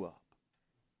calling you up.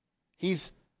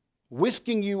 He's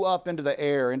whisking you up into the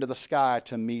air, into the sky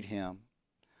to meet him.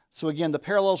 So again, the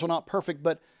parallels are not perfect,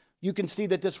 but you can see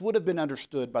that this would have been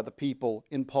understood by the people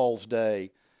in Paul's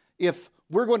day. If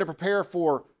we're going to prepare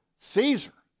for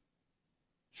Caesar,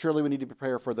 surely we need to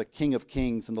prepare for the King of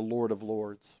Kings and the Lord of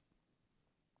Lords.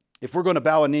 If we're going to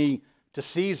bow a knee to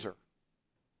Caesar,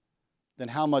 then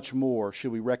how much more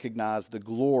should we recognize the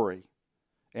glory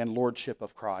and lordship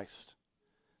of Christ?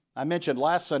 I mentioned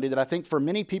last Sunday that I think for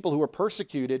many people who were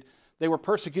persecuted, they were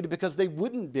persecuted because they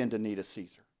wouldn't bend a knee to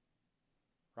Caesar,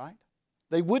 right?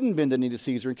 They wouldn't bend a knee to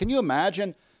Caesar. And can you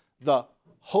imagine the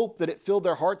hope that it filled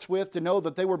their hearts with to know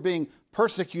that they were being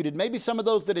persecuted? Maybe some of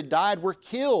those that had died were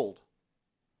killed.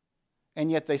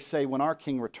 And yet they say, when our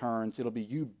king returns, it'll be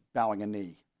you bowing a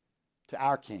knee to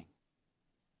our king.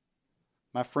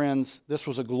 My friends, this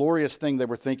was a glorious thing they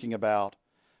were thinking about.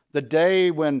 The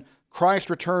day when Christ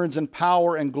returns in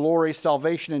power and glory,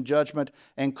 salvation and judgment,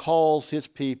 and calls his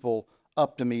people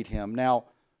up to meet him. Now,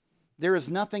 there is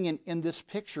nothing in this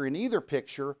picture, in either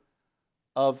picture,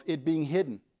 of it being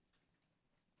hidden.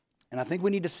 And I think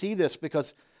we need to see this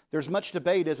because there's much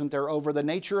debate, isn't there, over the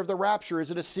nature of the rapture.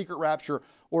 Is it a secret rapture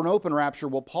or an open rapture?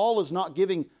 Well, Paul is not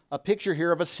giving a picture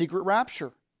here of a secret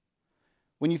rapture.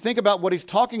 When you think about what he's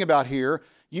talking about here,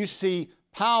 you see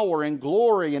power and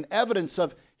glory and evidence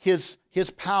of his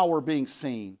power being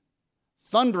seen.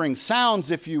 Thundering sounds,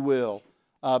 if you will,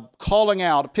 calling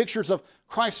out. Pictures of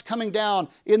Christ coming down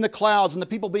in the clouds and the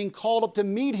people being called up to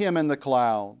meet him in the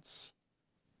clouds.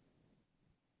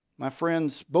 My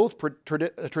friends, both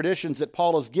traditions that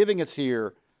Paul is giving us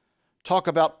here talk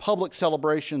about public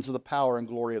celebrations of the power and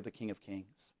glory of the King of Kings.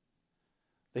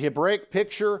 The Hebraic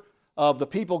picture of the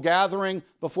people gathering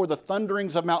before the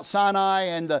thunderings of Mount Sinai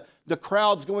and the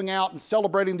crowds going out and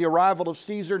celebrating the arrival of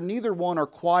Caesar, neither one are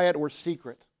quiet or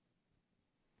secret.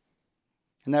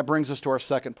 And that brings us to our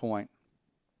second point,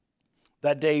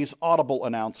 that day's audible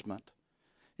announcement.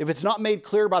 If it's not made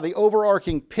clear by the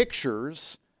overarching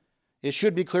pictures, it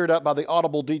should be cleared up by the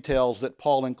audible details that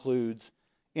Paul includes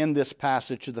in this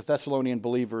passage to the Thessalonian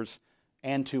believers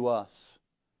and to us.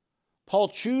 Paul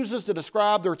chooses to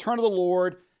describe the return of the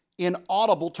Lord in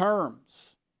audible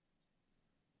terms.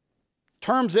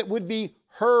 Terms that would be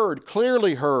heard,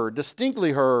 clearly heard,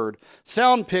 distinctly heard.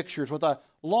 Sound pictures with a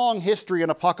long history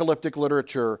in apocalyptic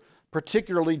literature,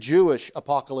 particularly Jewish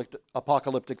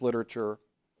apocalyptic literature.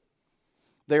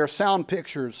 They are sound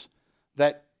pictures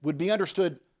that would be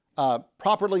understood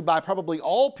properly by probably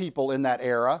all people in that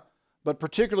era, but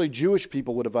particularly Jewish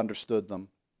people would have understood them.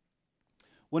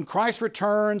 When Christ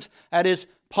returns at his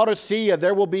parousia,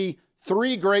 there will be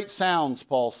three great sounds,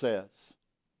 Paul says.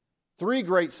 Three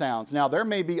great sounds. Now, there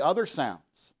may be other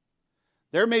sounds.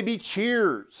 There may be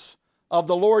cheers of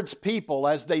the Lord's people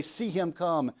as they see him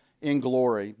come in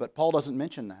glory, but Paul doesn't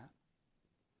mention that.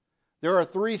 There are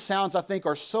three sounds I think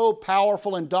are so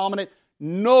powerful and dominant,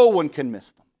 no one can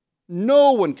miss them.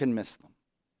 No one can miss them.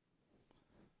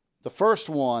 The first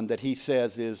one that he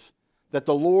says is that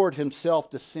the Lord himself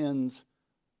descends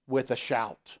with a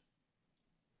shout.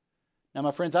 Now,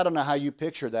 my friends, I don't know how you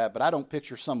picture that, but I don't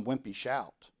picture some wimpy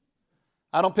shout.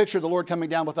 I don't picture the Lord coming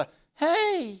down with a,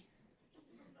 hey.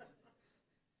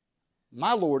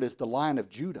 My Lord is the Lion of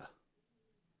Judah.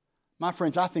 My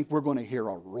friends, I think we're going to hear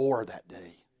a roar that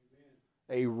day.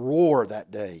 A roar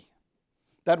that day.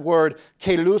 That word,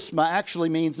 kelusma, actually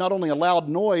means not only a loud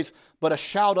noise, but a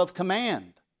shout of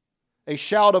command. A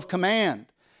shout of command.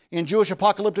 In Jewish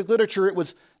apocalyptic literature, it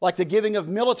was like the giving of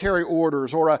military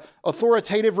orders or an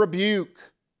authoritative rebuke.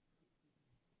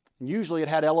 And usually it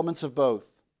had elements of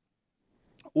both.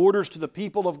 Orders to the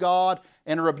people of God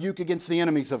and a rebuke against the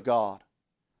enemies of God.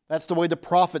 That's the way the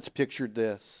prophets pictured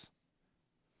this.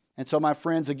 And so, my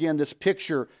friends, again, this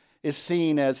picture is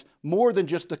seen as more than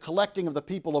just the collecting of the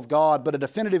people of God, but a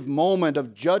definitive moment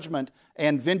of judgment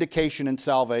and vindication and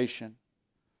salvation.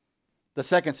 The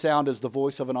second sound is the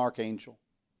voice of an archangel.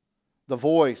 The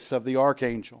voice of the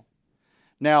archangel.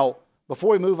 Now,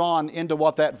 before we move on into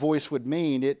what that voice would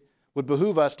mean, it would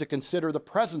behoove us to consider the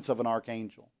presence of an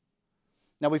archangel.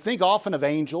 Now, we think often of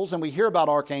angels and we hear about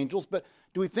archangels, but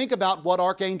do we think about what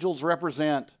archangels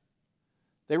represent?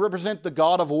 They represent the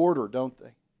God of order, don't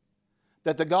they?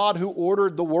 That the God who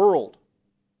ordered the world,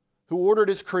 who ordered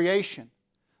His creation,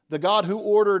 the God who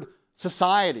ordered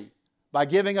society by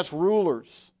giving us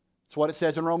rulers. That's what it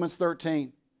says in Romans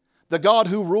 13. The God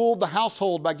who ruled the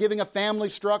household by giving a family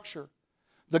structure.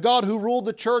 The God who ruled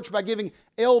the church by giving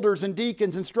elders and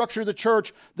deacons and structure the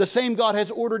church. The same God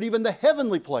has ordered even the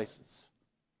heavenly places.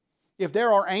 If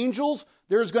there are angels,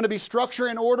 there is going to be structure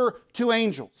and order to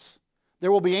angels.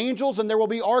 There will be angels and there will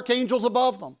be archangels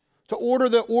above them to order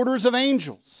the orders of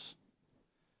angels.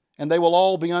 And they will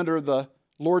all be under the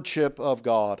lordship of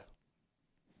God.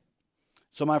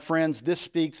 So, my friends, this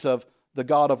speaks of the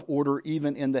God of order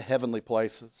even in the heavenly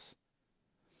places.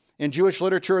 In Jewish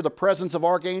literature, the presence of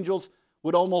archangels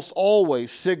would almost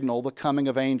always signal the coming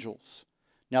of angels.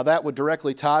 Now, that would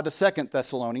directly tie to 2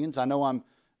 Thessalonians. I know I'm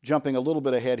jumping a little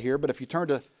bit ahead here, but if you turn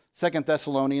to 2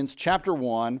 Thessalonians chapter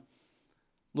 1,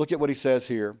 look at what he says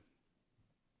here.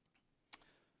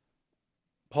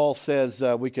 Paul says,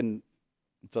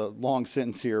 it's a long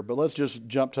sentence here, but let's just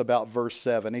jump to about verse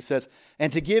 7. He says,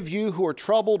 "And to give you who are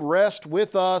troubled rest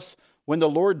with us when the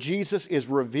Lord Jesus is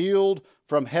revealed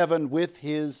from heaven with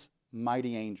His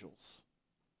mighty angels."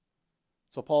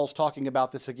 So Paul's talking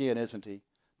about this again, isn't he?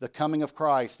 The coming of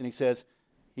Christ, and he says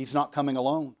He's not coming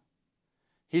alone.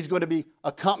 He's going to be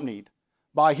accompanied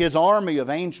by His army of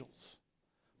angels.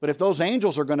 But if those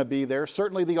angels are going to be there,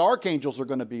 certainly the archangels are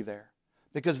going to be there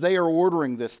because they are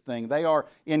ordering this thing. They are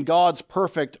in God's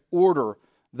perfect order.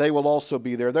 They will also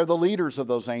be there. They're the leaders of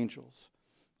those angels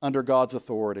under God's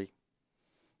authority.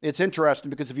 It's interesting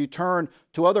because if you turn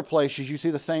to other places, you see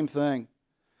the same thing.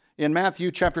 In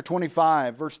Matthew chapter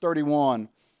 25, verse 31,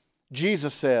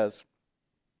 Jesus says,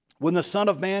 "When the Son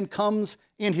of Man comes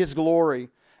in His glory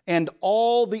and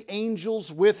all the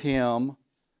angels with Him,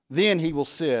 then He will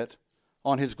sit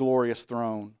on His glorious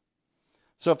throne."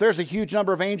 So if there's a huge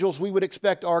number of angels, we would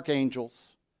expect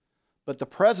archangels. But the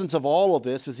presence of all of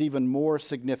this is even more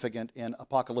significant in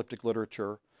apocalyptic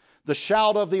literature. The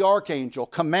shout of the archangel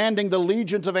commanding the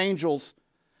legions of angels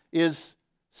is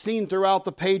seen throughout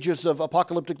the pages of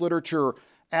apocalyptic literature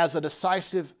as a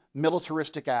decisive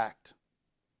militaristic act,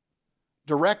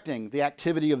 directing the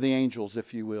activity of the angels,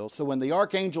 if you will. So when the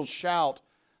archangels shout,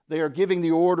 they are giving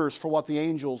the orders for what the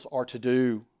angels are to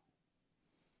do.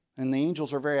 And the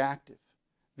angels are very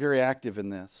active in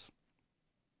this.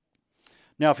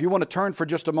 Now, if you want to turn for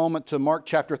just a moment to Mark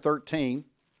chapter 13,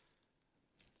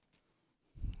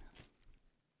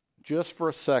 just for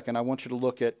a second, I want you to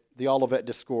look at the Olivet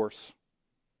Discourse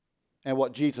and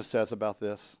what Jesus says about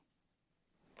this.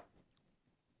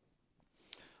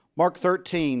 Mark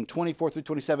 13, 24 through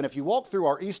 27. If you walk through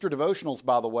our Easter devotionals,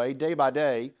 by the way, day by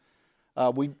day,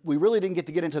 we really didn't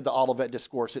get into the Olivet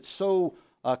Discourse. It's so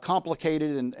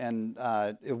complicated and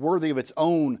worthy of its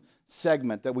own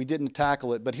segment that we didn't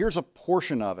tackle it. But here's a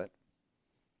portion of it.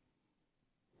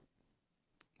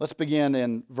 Let's begin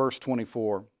in verse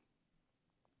 24.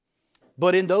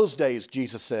 "But in those days,"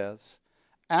 Jesus says,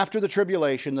 "after the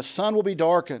tribulation, the sun will be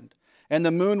darkened, and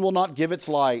the moon will not give its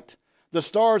light. The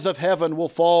stars of heaven will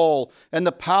fall, and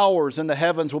the powers in the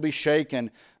heavens will be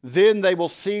shaken. Then they will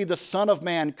see the Son of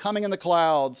Man coming in the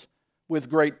clouds with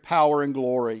great power and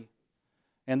glory.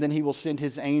 And then He will send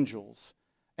His angels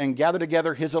and gather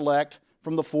together His elect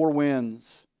from the four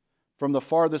winds, from the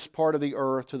farthest part of the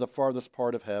earth to the farthest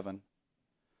part of heaven."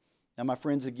 Now, my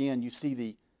friends, again, you see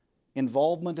the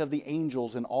involvement of the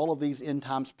angels in all of these end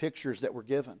times pictures that were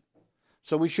given.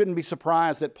 So we shouldn't be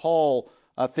surprised that Paul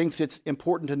thinks it's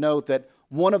important to note that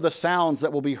one of the sounds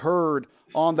that will be heard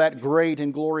on that great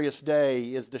and glorious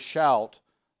day is the shout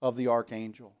of the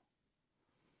archangel.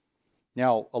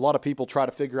 Now, a lot of people try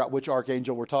to figure out which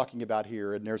archangel we're talking about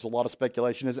here, and there's a lot of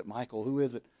speculation. Is it Michael? Who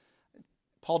is it?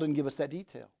 Paul didn't give us that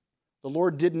detail. The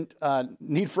Lord didn't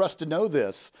need for us to know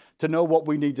this, to know what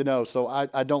we need to know. So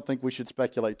I don't think we should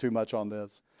speculate too much on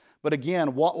this. But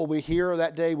again, what will we hear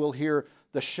that day? We'll hear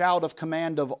the shout of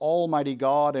command of Almighty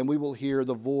God, and we will hear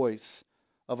the voice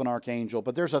of an archangel.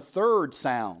 But there's a third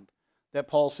sound that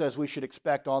Paul says we should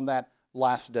expect on that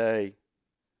last day.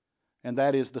 And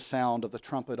that is the sound of the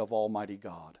trumpet of Almighty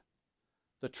God.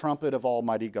 The trumpet of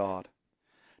Almighty God.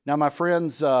 Now, my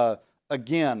friends,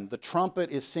 again, the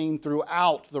trumpet is seen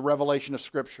throughout the revelation of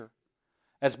Scripture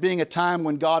as being a time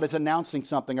when God is announcing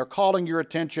something or calling your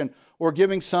attention or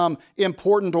giving some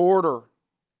important order.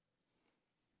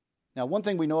 Now, one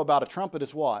thing we know about a trumpet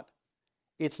is what?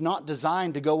 It's not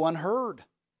designed to go unheard.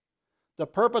 The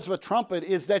purpose of a trumpet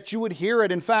is that you would hear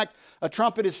it. In fact, a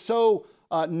trumpet is so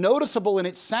noticeable in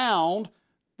its sound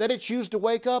that it's used to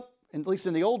wake up, at least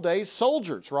in the old days,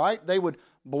 soldiers, right? They would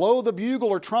blow the bugle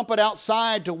or trumpet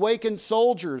outside to waken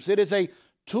soldiers. It is a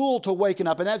tool to waken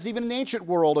up. And that's even in the ancient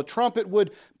world. A trumpet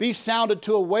would be sounded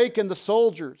to awaken the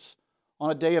soldiers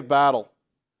on a day of battle.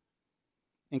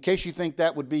 In case you think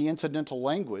that would be incidental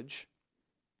language,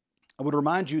 I would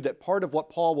remind you that part of what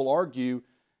Paul will argue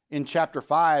in chapter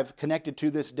 5 connected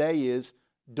to this day is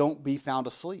don't be found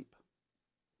asleep.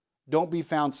 Don't be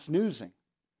found snoozing.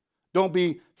 Don't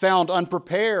be found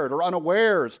unprepared or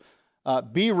unawares.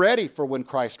 Be ready for when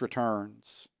Christ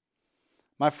returns.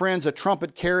 My friends, a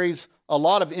trumpet carries a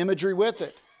lot of imagery with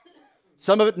it.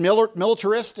 Some of it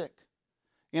militaristic.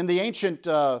 In the ancient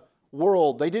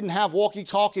world, they didn't have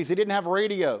walkie-talkies. They didn't have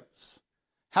radios.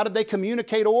 How did they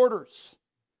communicate orders?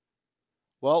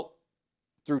 Well,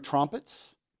 through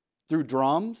trumpets, through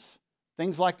drums,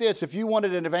 things like this. If you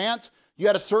wanted an advance, you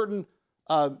had a certain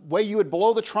way you would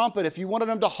blow the trumpet. If you wanted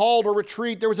them to halt or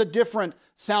retreat, there was a different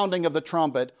sounding of the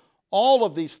trumpet. All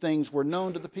of these things were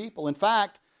known to the people. In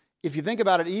fact, if you think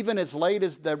about it, even as late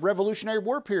as the Revolutionary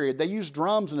War period, they used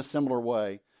drums in a similar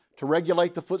way to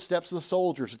regulate the footsteps of the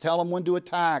soldiers, to tell them when to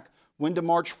attack, when to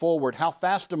march forward, how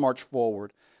fast to march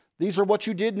forward. These are what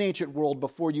you did in the ancient world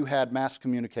before you had mass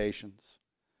communications.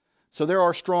 So there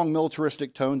are strong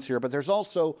militaristic tones here, but there's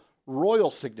also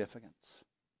royal significance.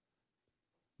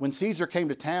 When Caesar came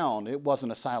to town, it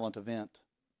wasn't a silent event.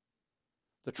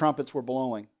 The trumpets were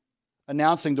blowing,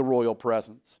 announcing the royal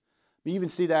presence. You even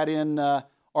see that in our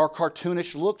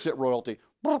cartoonish looks at royalty.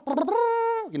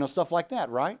 You know, stuff like that,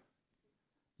 right?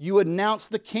 You announce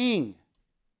the king.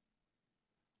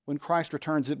 When Christ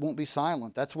returns, it won't be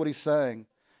silent. That's what he's saying.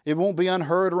 It won't be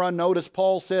unheard or unnoticed.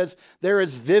 Paul says there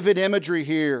is vivid imagery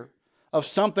here of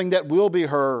something that will be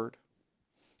heard,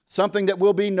 something that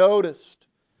will be noticed,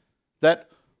 that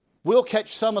will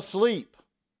catch some asleep,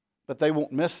 but they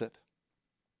won't miss it.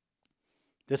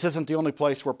 This isn't the only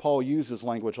place where Paul uses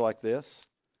language like this.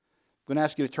 I'm going to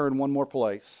ask you to turn one more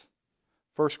place.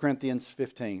 1 Corinthians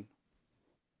 15.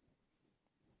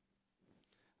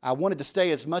 I wanted to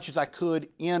stay as much as I could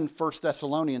in 1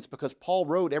 Thessalonians because Paul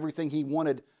wrote everything he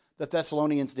wanted the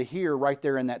Thessalonians to hear right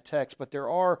there in that text. But there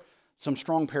are some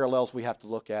strong parallels we have to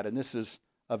look at, and this is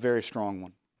a very strong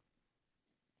one.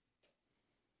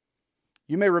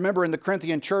 You may remember in the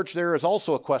Corinthian church there is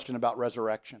also a question about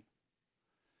resurrection.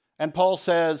 And Paul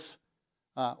says,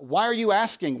 why are you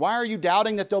asking? Why are you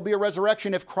doubting that there'll be a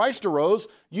resurrection? If Christ arose,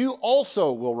 you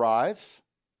also will rise.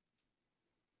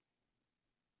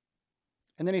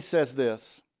 And then he says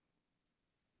this.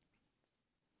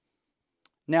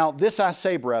 Now, this I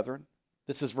say, brethren,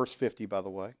 this is verse 50, by the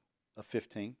way, of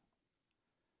 15,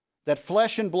 that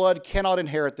flesh and blood cannot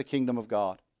inherit the kingdom of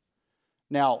God.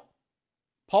 Now,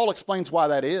 Paul explains why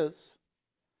that is.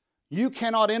 You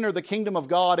cannot enter the kingdom of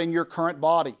God in your current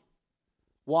body.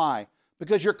 Why?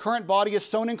 Because your current body is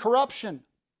sown in corruption.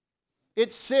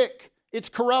 It's sick. It's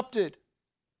corrupted.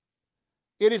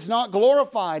 It is not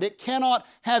glorified. It cannot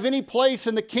have any place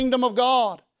in the kingdom of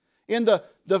God, in the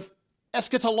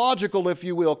eschatological, if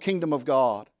you will, kingdom of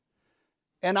God.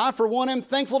 And I, for one, am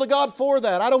thankful to God for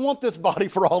that. I don't want this body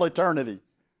for all eternity.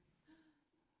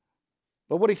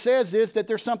 But what he says is that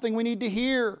there's something we need to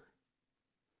hear.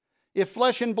 If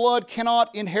flesh and blood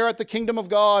cannot inherit the kingdom of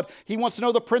God, he wants to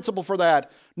know the principle for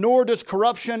that. Nor does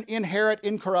corruption inherit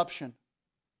incorruption.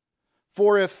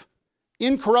 For if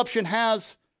incorruption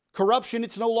has corruption,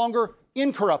 it's no longer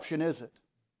incorruption, is it?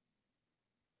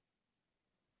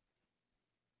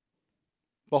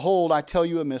 Behold, I tell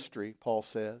you a mystery, Paul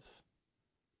says.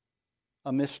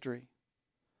 A mystery.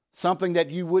 Something that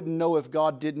you wouldn't know if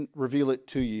God didn't reveal it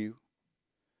to you.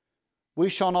 we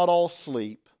shall not all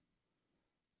sleep,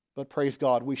 but praise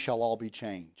God, we shall all be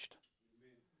changed.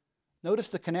 Notice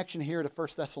the connection here to 1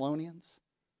 Thessalonians.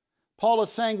 Paul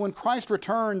is saying when Christ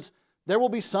returns, there will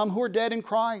be some who are dead in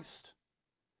Christ.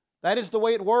 That is the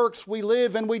way it works. We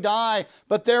live and we die,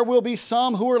 but there will be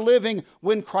some who are living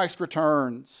when Christ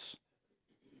returns.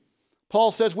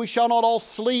 Paul says we shall not all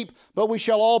sleep, but we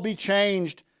shall all be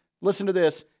changed. Listen to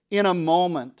this. In a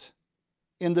moment,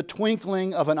 in the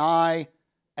twinkling of an eye,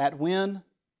 at when?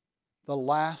 The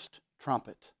last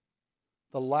trumpet.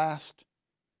 The last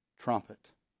trumpet.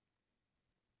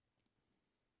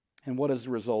 And what is the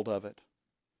result of it?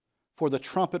 For the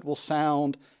trumpet will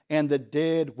sound, and the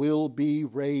dead will be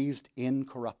raised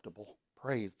incorruptible.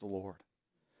 Praise the Lord.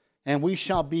 And we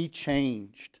shall be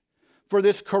changed. For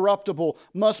this corruptible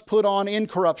must put on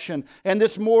incorruption, and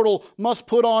this mortal must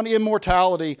put on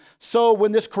immortality. So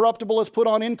when this corruptible has put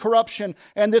on incorruption,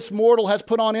 and this mortal has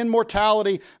put on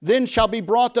immortality, then shall be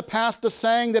brought to pass the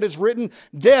saying that is written,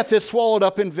 death is swallowed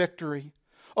up in victory.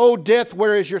 O death,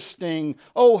 where is your sting?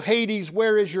 O Hades,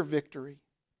 where is your victory?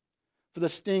 For the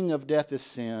sting of death is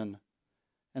sin,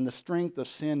 and the strength of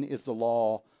sin is the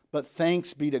law. But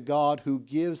thanks be to God who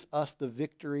gives us the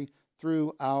victory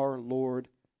through our Lord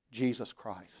Jesus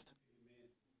Christ.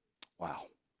 Wow.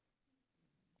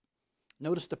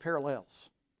 Notice the parallels.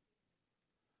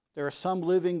 There are some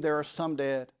living, there are some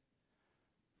dead.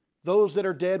 Those that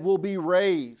are dead will be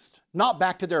raised, not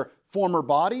back to their former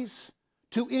bodies,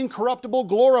 to incorruptible,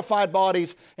 glorified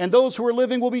bodies. And those who are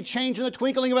living will be changed in the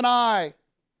twinkling of an eye.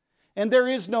 And there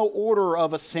is no order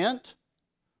of ascent.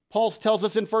 Paul tells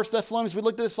us in 1 Thessalonians, we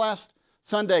looked at this last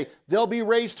Sunday, they'll be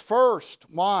raised first.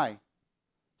 Why?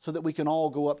 So that we can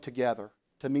all go up together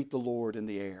to meet the Lord in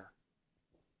the air.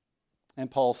 And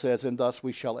Paul says, and thus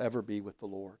we shall ever be with the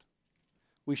Lord.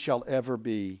 We shall ever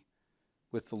be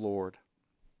with the Lord.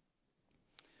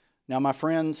 Now, my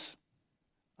friends,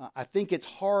 I think it's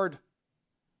hard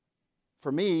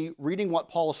for me, reading what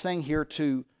Paul is saying here,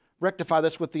 to rectify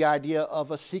this with the idea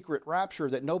of a secret rapture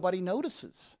that nobody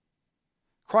notices.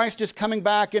 Christ is coming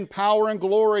back in power and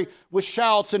glory with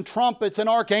shouts and trumpets and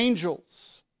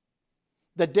archangels.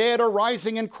 The dead are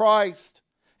rising in Christ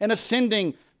and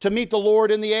ascending to meet the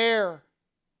Lord in the air.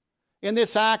 In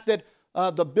this act that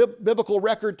the biblical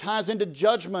record ties into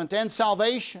judgment and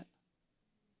salvation.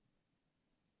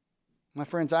 My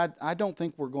friends, I don't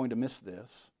think we're going to miss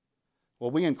this.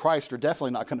 Well, we in Christ are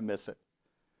definitely not going to miss it.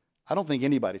 I don't think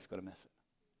anybody's going to miss it.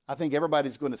 I think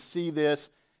everybody's going to see this,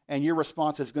 and your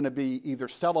response is going to be either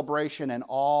celebration and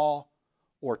awe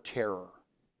or terror.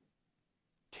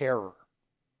 Terror.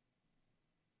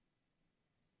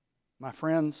 My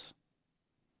friends,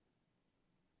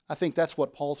 I think that's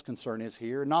what Paul's concern is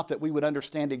here. Not that we would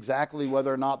understand exactly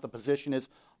whether or not the position is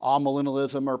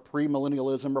amillennialism or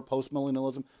premillennialism or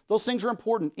postmillennialism. Those things are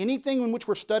important. Anything in which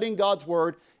we're studying God's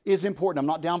Word is important. I'm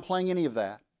not downplaying any of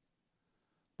that.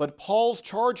 But Paul's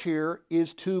charge here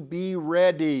is to be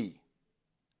ready.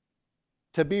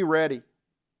 To be ready.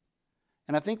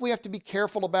 And I think we have to be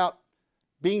careful about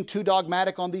being too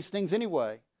dogmatic on these things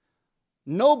anyway.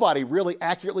 Nobody really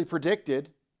accurately predicted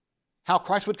how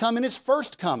Christ would come in His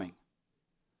first coming.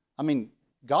 I mean,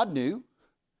 God knew,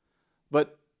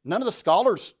 but none of the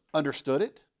scholars understood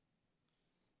it.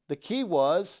 The key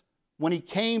was, when He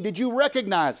came, did you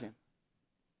recognize Him?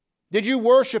 Did you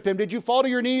worship Him? Did you fall to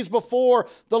your knees before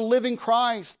the living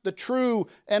Christ, the true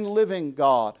and living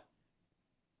God?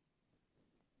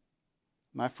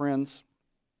 My friends,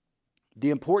 the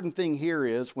important thing here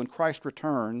is, when Christ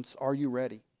returns, are you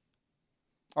ready?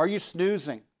 Are you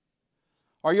snoozing?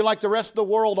 Are you like the rest of the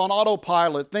world on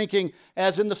autopilot, thinking,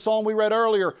 as in the psalm we read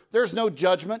earlier, there's no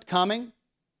judgment coming?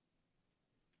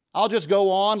 I'll just go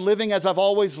on living as I've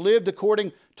always lived,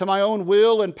 according to my own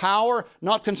will and power,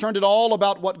 not concerned at all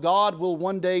about what God will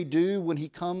one day do when He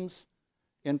comes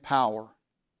in power.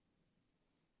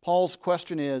 Paul's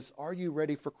question is, are you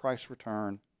ready for Christ's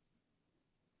return?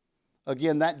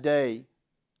 Again, that day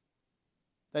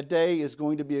is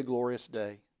going to be a glorious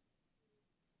day.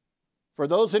 For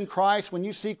those in Christ, when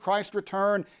you see Christ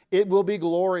return, it will be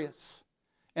glorious.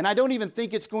 And I don't even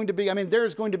think it's going to be,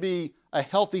 there's going to be a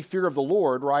healthy fear of the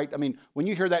Lord, right? When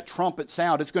you hear that trumpet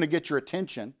sound, it's going to get your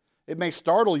attention. It may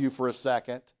startle you for a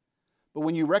second, but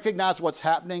when you recognize what's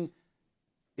happening,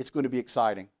 it's going to be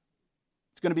exciting.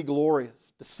 It's going to be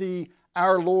glorious to see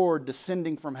our Lord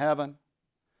descending from heaven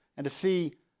and to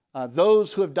see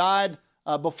those who have died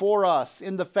before us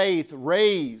in the faith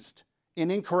raised in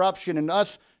incorruption and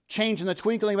us changed in the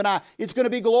twinkling of an eye. It's going to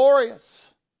be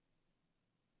glorious.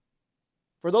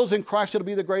 For those in Christ, it'll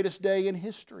be the greatest day in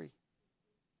history.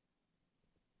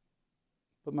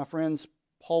 But my friends,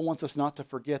 Paul wants us not to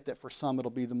forget that for some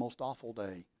it'll be the most awful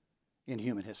day in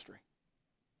human history.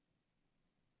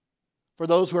 For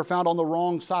those who are found on the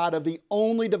wrong side of the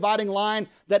only dividing line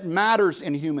that matters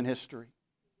in human history.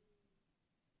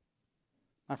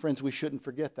 My friends, we shouldn't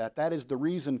forget that. That is the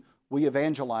reason we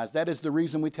evangelize. That is the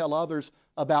reason we tell others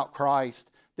about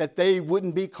Christ. That they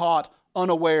wouldn't be caught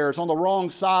unawares on the wrong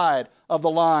side of the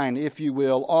line, if you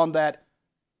will, on that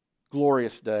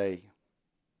glorious day.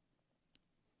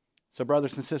 So,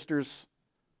 brothers and sisters,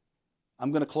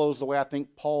 I'm going to close the way I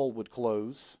think Paul would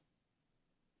close,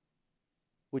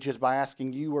 which is by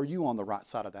asking you, are you on the right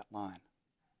side of that line?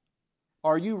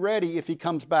 Are you ready if he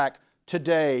comes back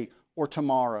today or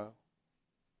tomorrow?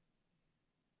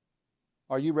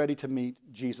 Are you ready to meet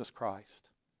Jesus Christ,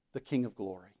 the King of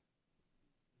glory?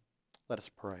 Let us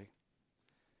pray.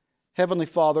 Heavenly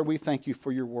Father, we thank you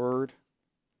for your word.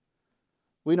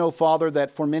 We know, Father,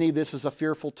 that for many this is a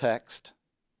fearful text.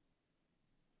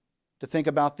 To think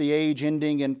about the age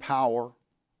ending in power.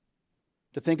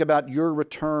 To think about your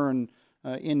return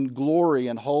in glory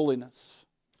and holiness.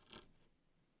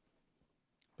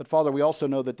 But Father, we also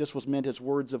know that this was meant as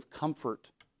words of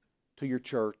comfort to your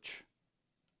church.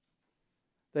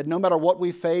 That no matter what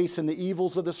we face in the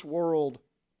evils of this world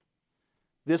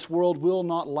will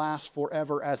not last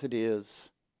forever as it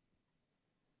is.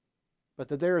 But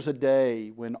that there is a day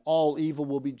when all evil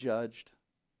will be judged,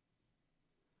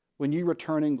 when you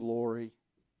return in glory,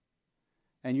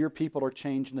 and your people are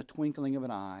changed in the twinkling of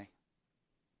an eye,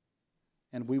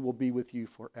 and we will be with you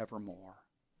forevermore.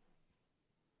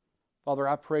 Father,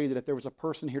 I pray that if there was a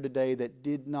person here today that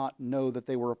did not know that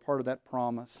they were a part of that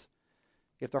promise,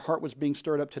 if their heart was being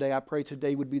stirred up today, I pray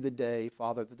today would be the day,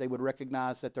 Father, that they would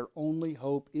recognize that their only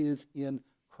hope is in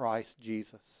Christ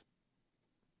Jesus.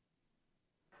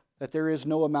 That there is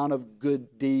no amount of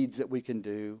good deeds that we can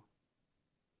do.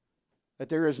 That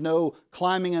there is no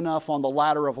climbing enough on the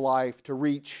ladder of life to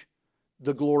reach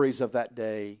the glories of that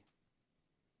day.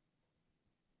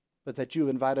 But that you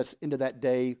invite us into that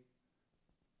day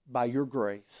by your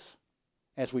grace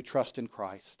as we trust in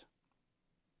Christ.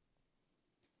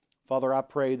 Father, I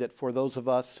pray that for those of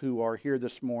us who are here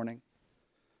this morning,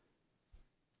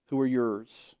 who are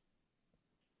yours,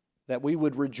 that we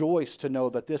would rejoice to know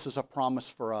that this is a promise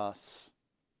for us.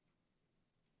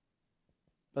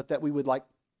 But that we would, like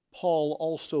Paul,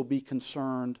 also be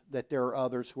concerned that there are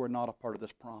others who are not a part of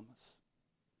this promise.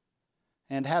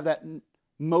 And have that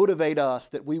motivate us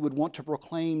that we would want to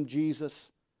proclaim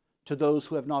Jesus to those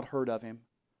who have not heard of him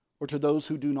or to those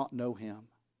who do not know him.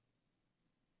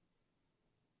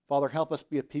 Father, help us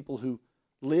be a people who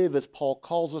live as Paul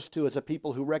calls us to, as a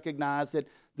people who recognize that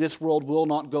this world will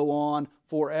not go on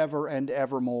forever and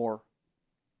evermore.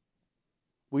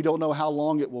 We don't know how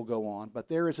long it will go on, but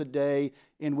there is a day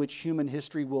in which human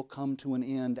history will come to an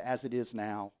end as it is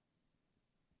now.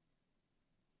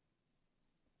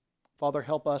 Father,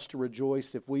 help us to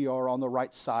rejoice if we are on the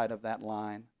right side of that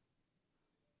line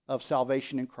of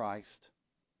salvation in Christ.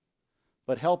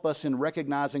 But help us in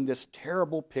recognizing this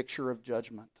terrible picture of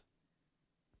judgment.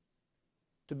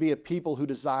 To be a people who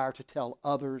desire to tell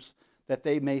others that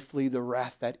they may flee the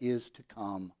wrath that is to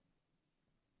come.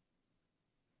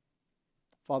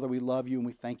 Father, we love you and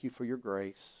we thank you for your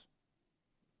grace.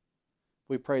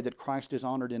 We pray that Christ is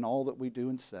honored in all that we do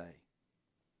and say.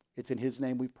 It's in his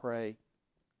name we pray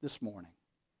this morning.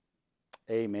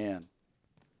 Amen.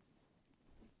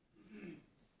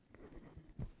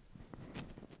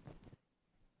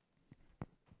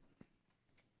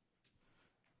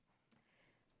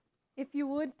 If you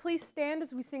would, please stand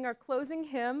as we sing our closing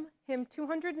hymn, hymn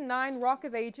 209, Rock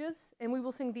of Ages, and we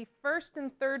will sing the first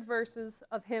and third verses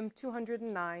of hymn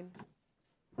 209.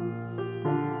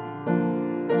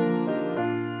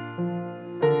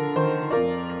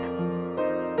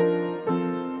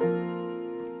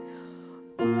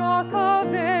 Rock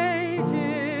of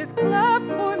Ages, cleft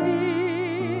for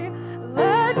me,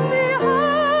 let me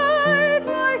hide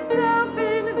myself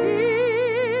in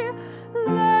thee.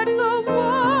 Let the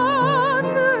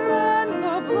water and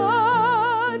the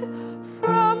blood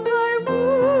from thy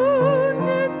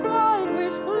wounded side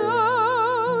which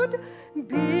flowed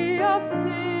be of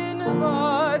sin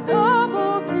the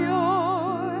double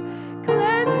cure.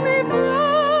 Cleanse me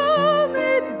from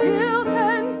its guilt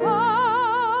and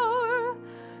power.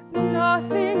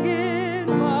 Nothing in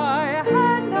my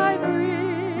hand I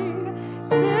bring,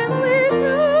 simply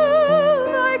to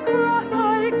thy cross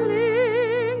I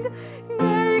cling.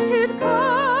 Naked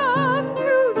come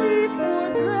to thee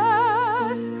for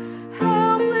dress,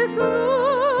 helpless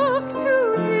look to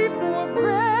thee for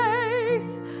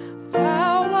grace.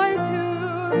 Foul I to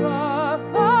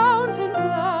the fountain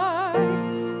fly,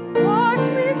 wash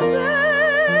me,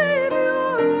 Savior,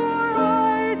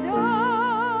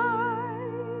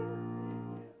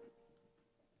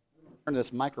 Turn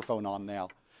this microphone on now.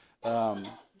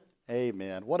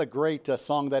 Amen. What a great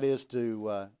song that is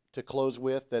to close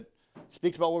with, that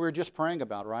speaks about what we were just praying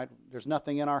about, right? There's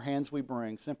nothing in our hands we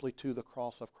bring, simply to the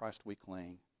cross of Christ we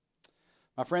cling.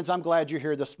 My friends, I'm glad you're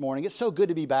here this morning. It's so good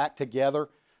to be back together.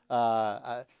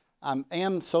 I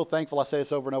am so thankful, I say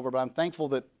this over and over, but I'm thankful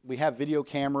that we have video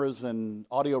cameras and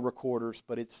audio recorders,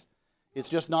 but it's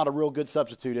just not a real good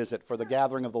substitute, is it, for the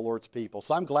gathering of the Lord's people.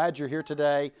 So I'm glad you're here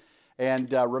today.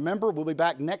 And remember, we'll be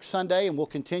back next Sunday, and we'll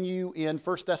continue in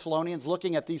 1 Thessalonians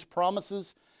looking at these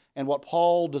promises and what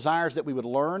Paul desires that we would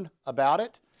learn about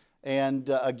it. And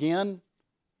again,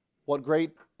 what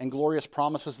great and glorious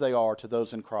promises they are to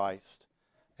those in Christ.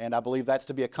 And I believe that's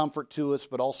to be a comfort to us,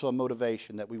 but also a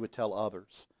motivation that we would tell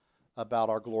others about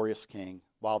our glorious King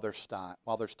while there's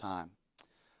time.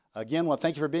 Again, I want to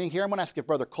thank you for being here. I'm going to ask if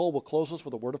Brother Cole will close us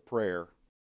with a word of prayer.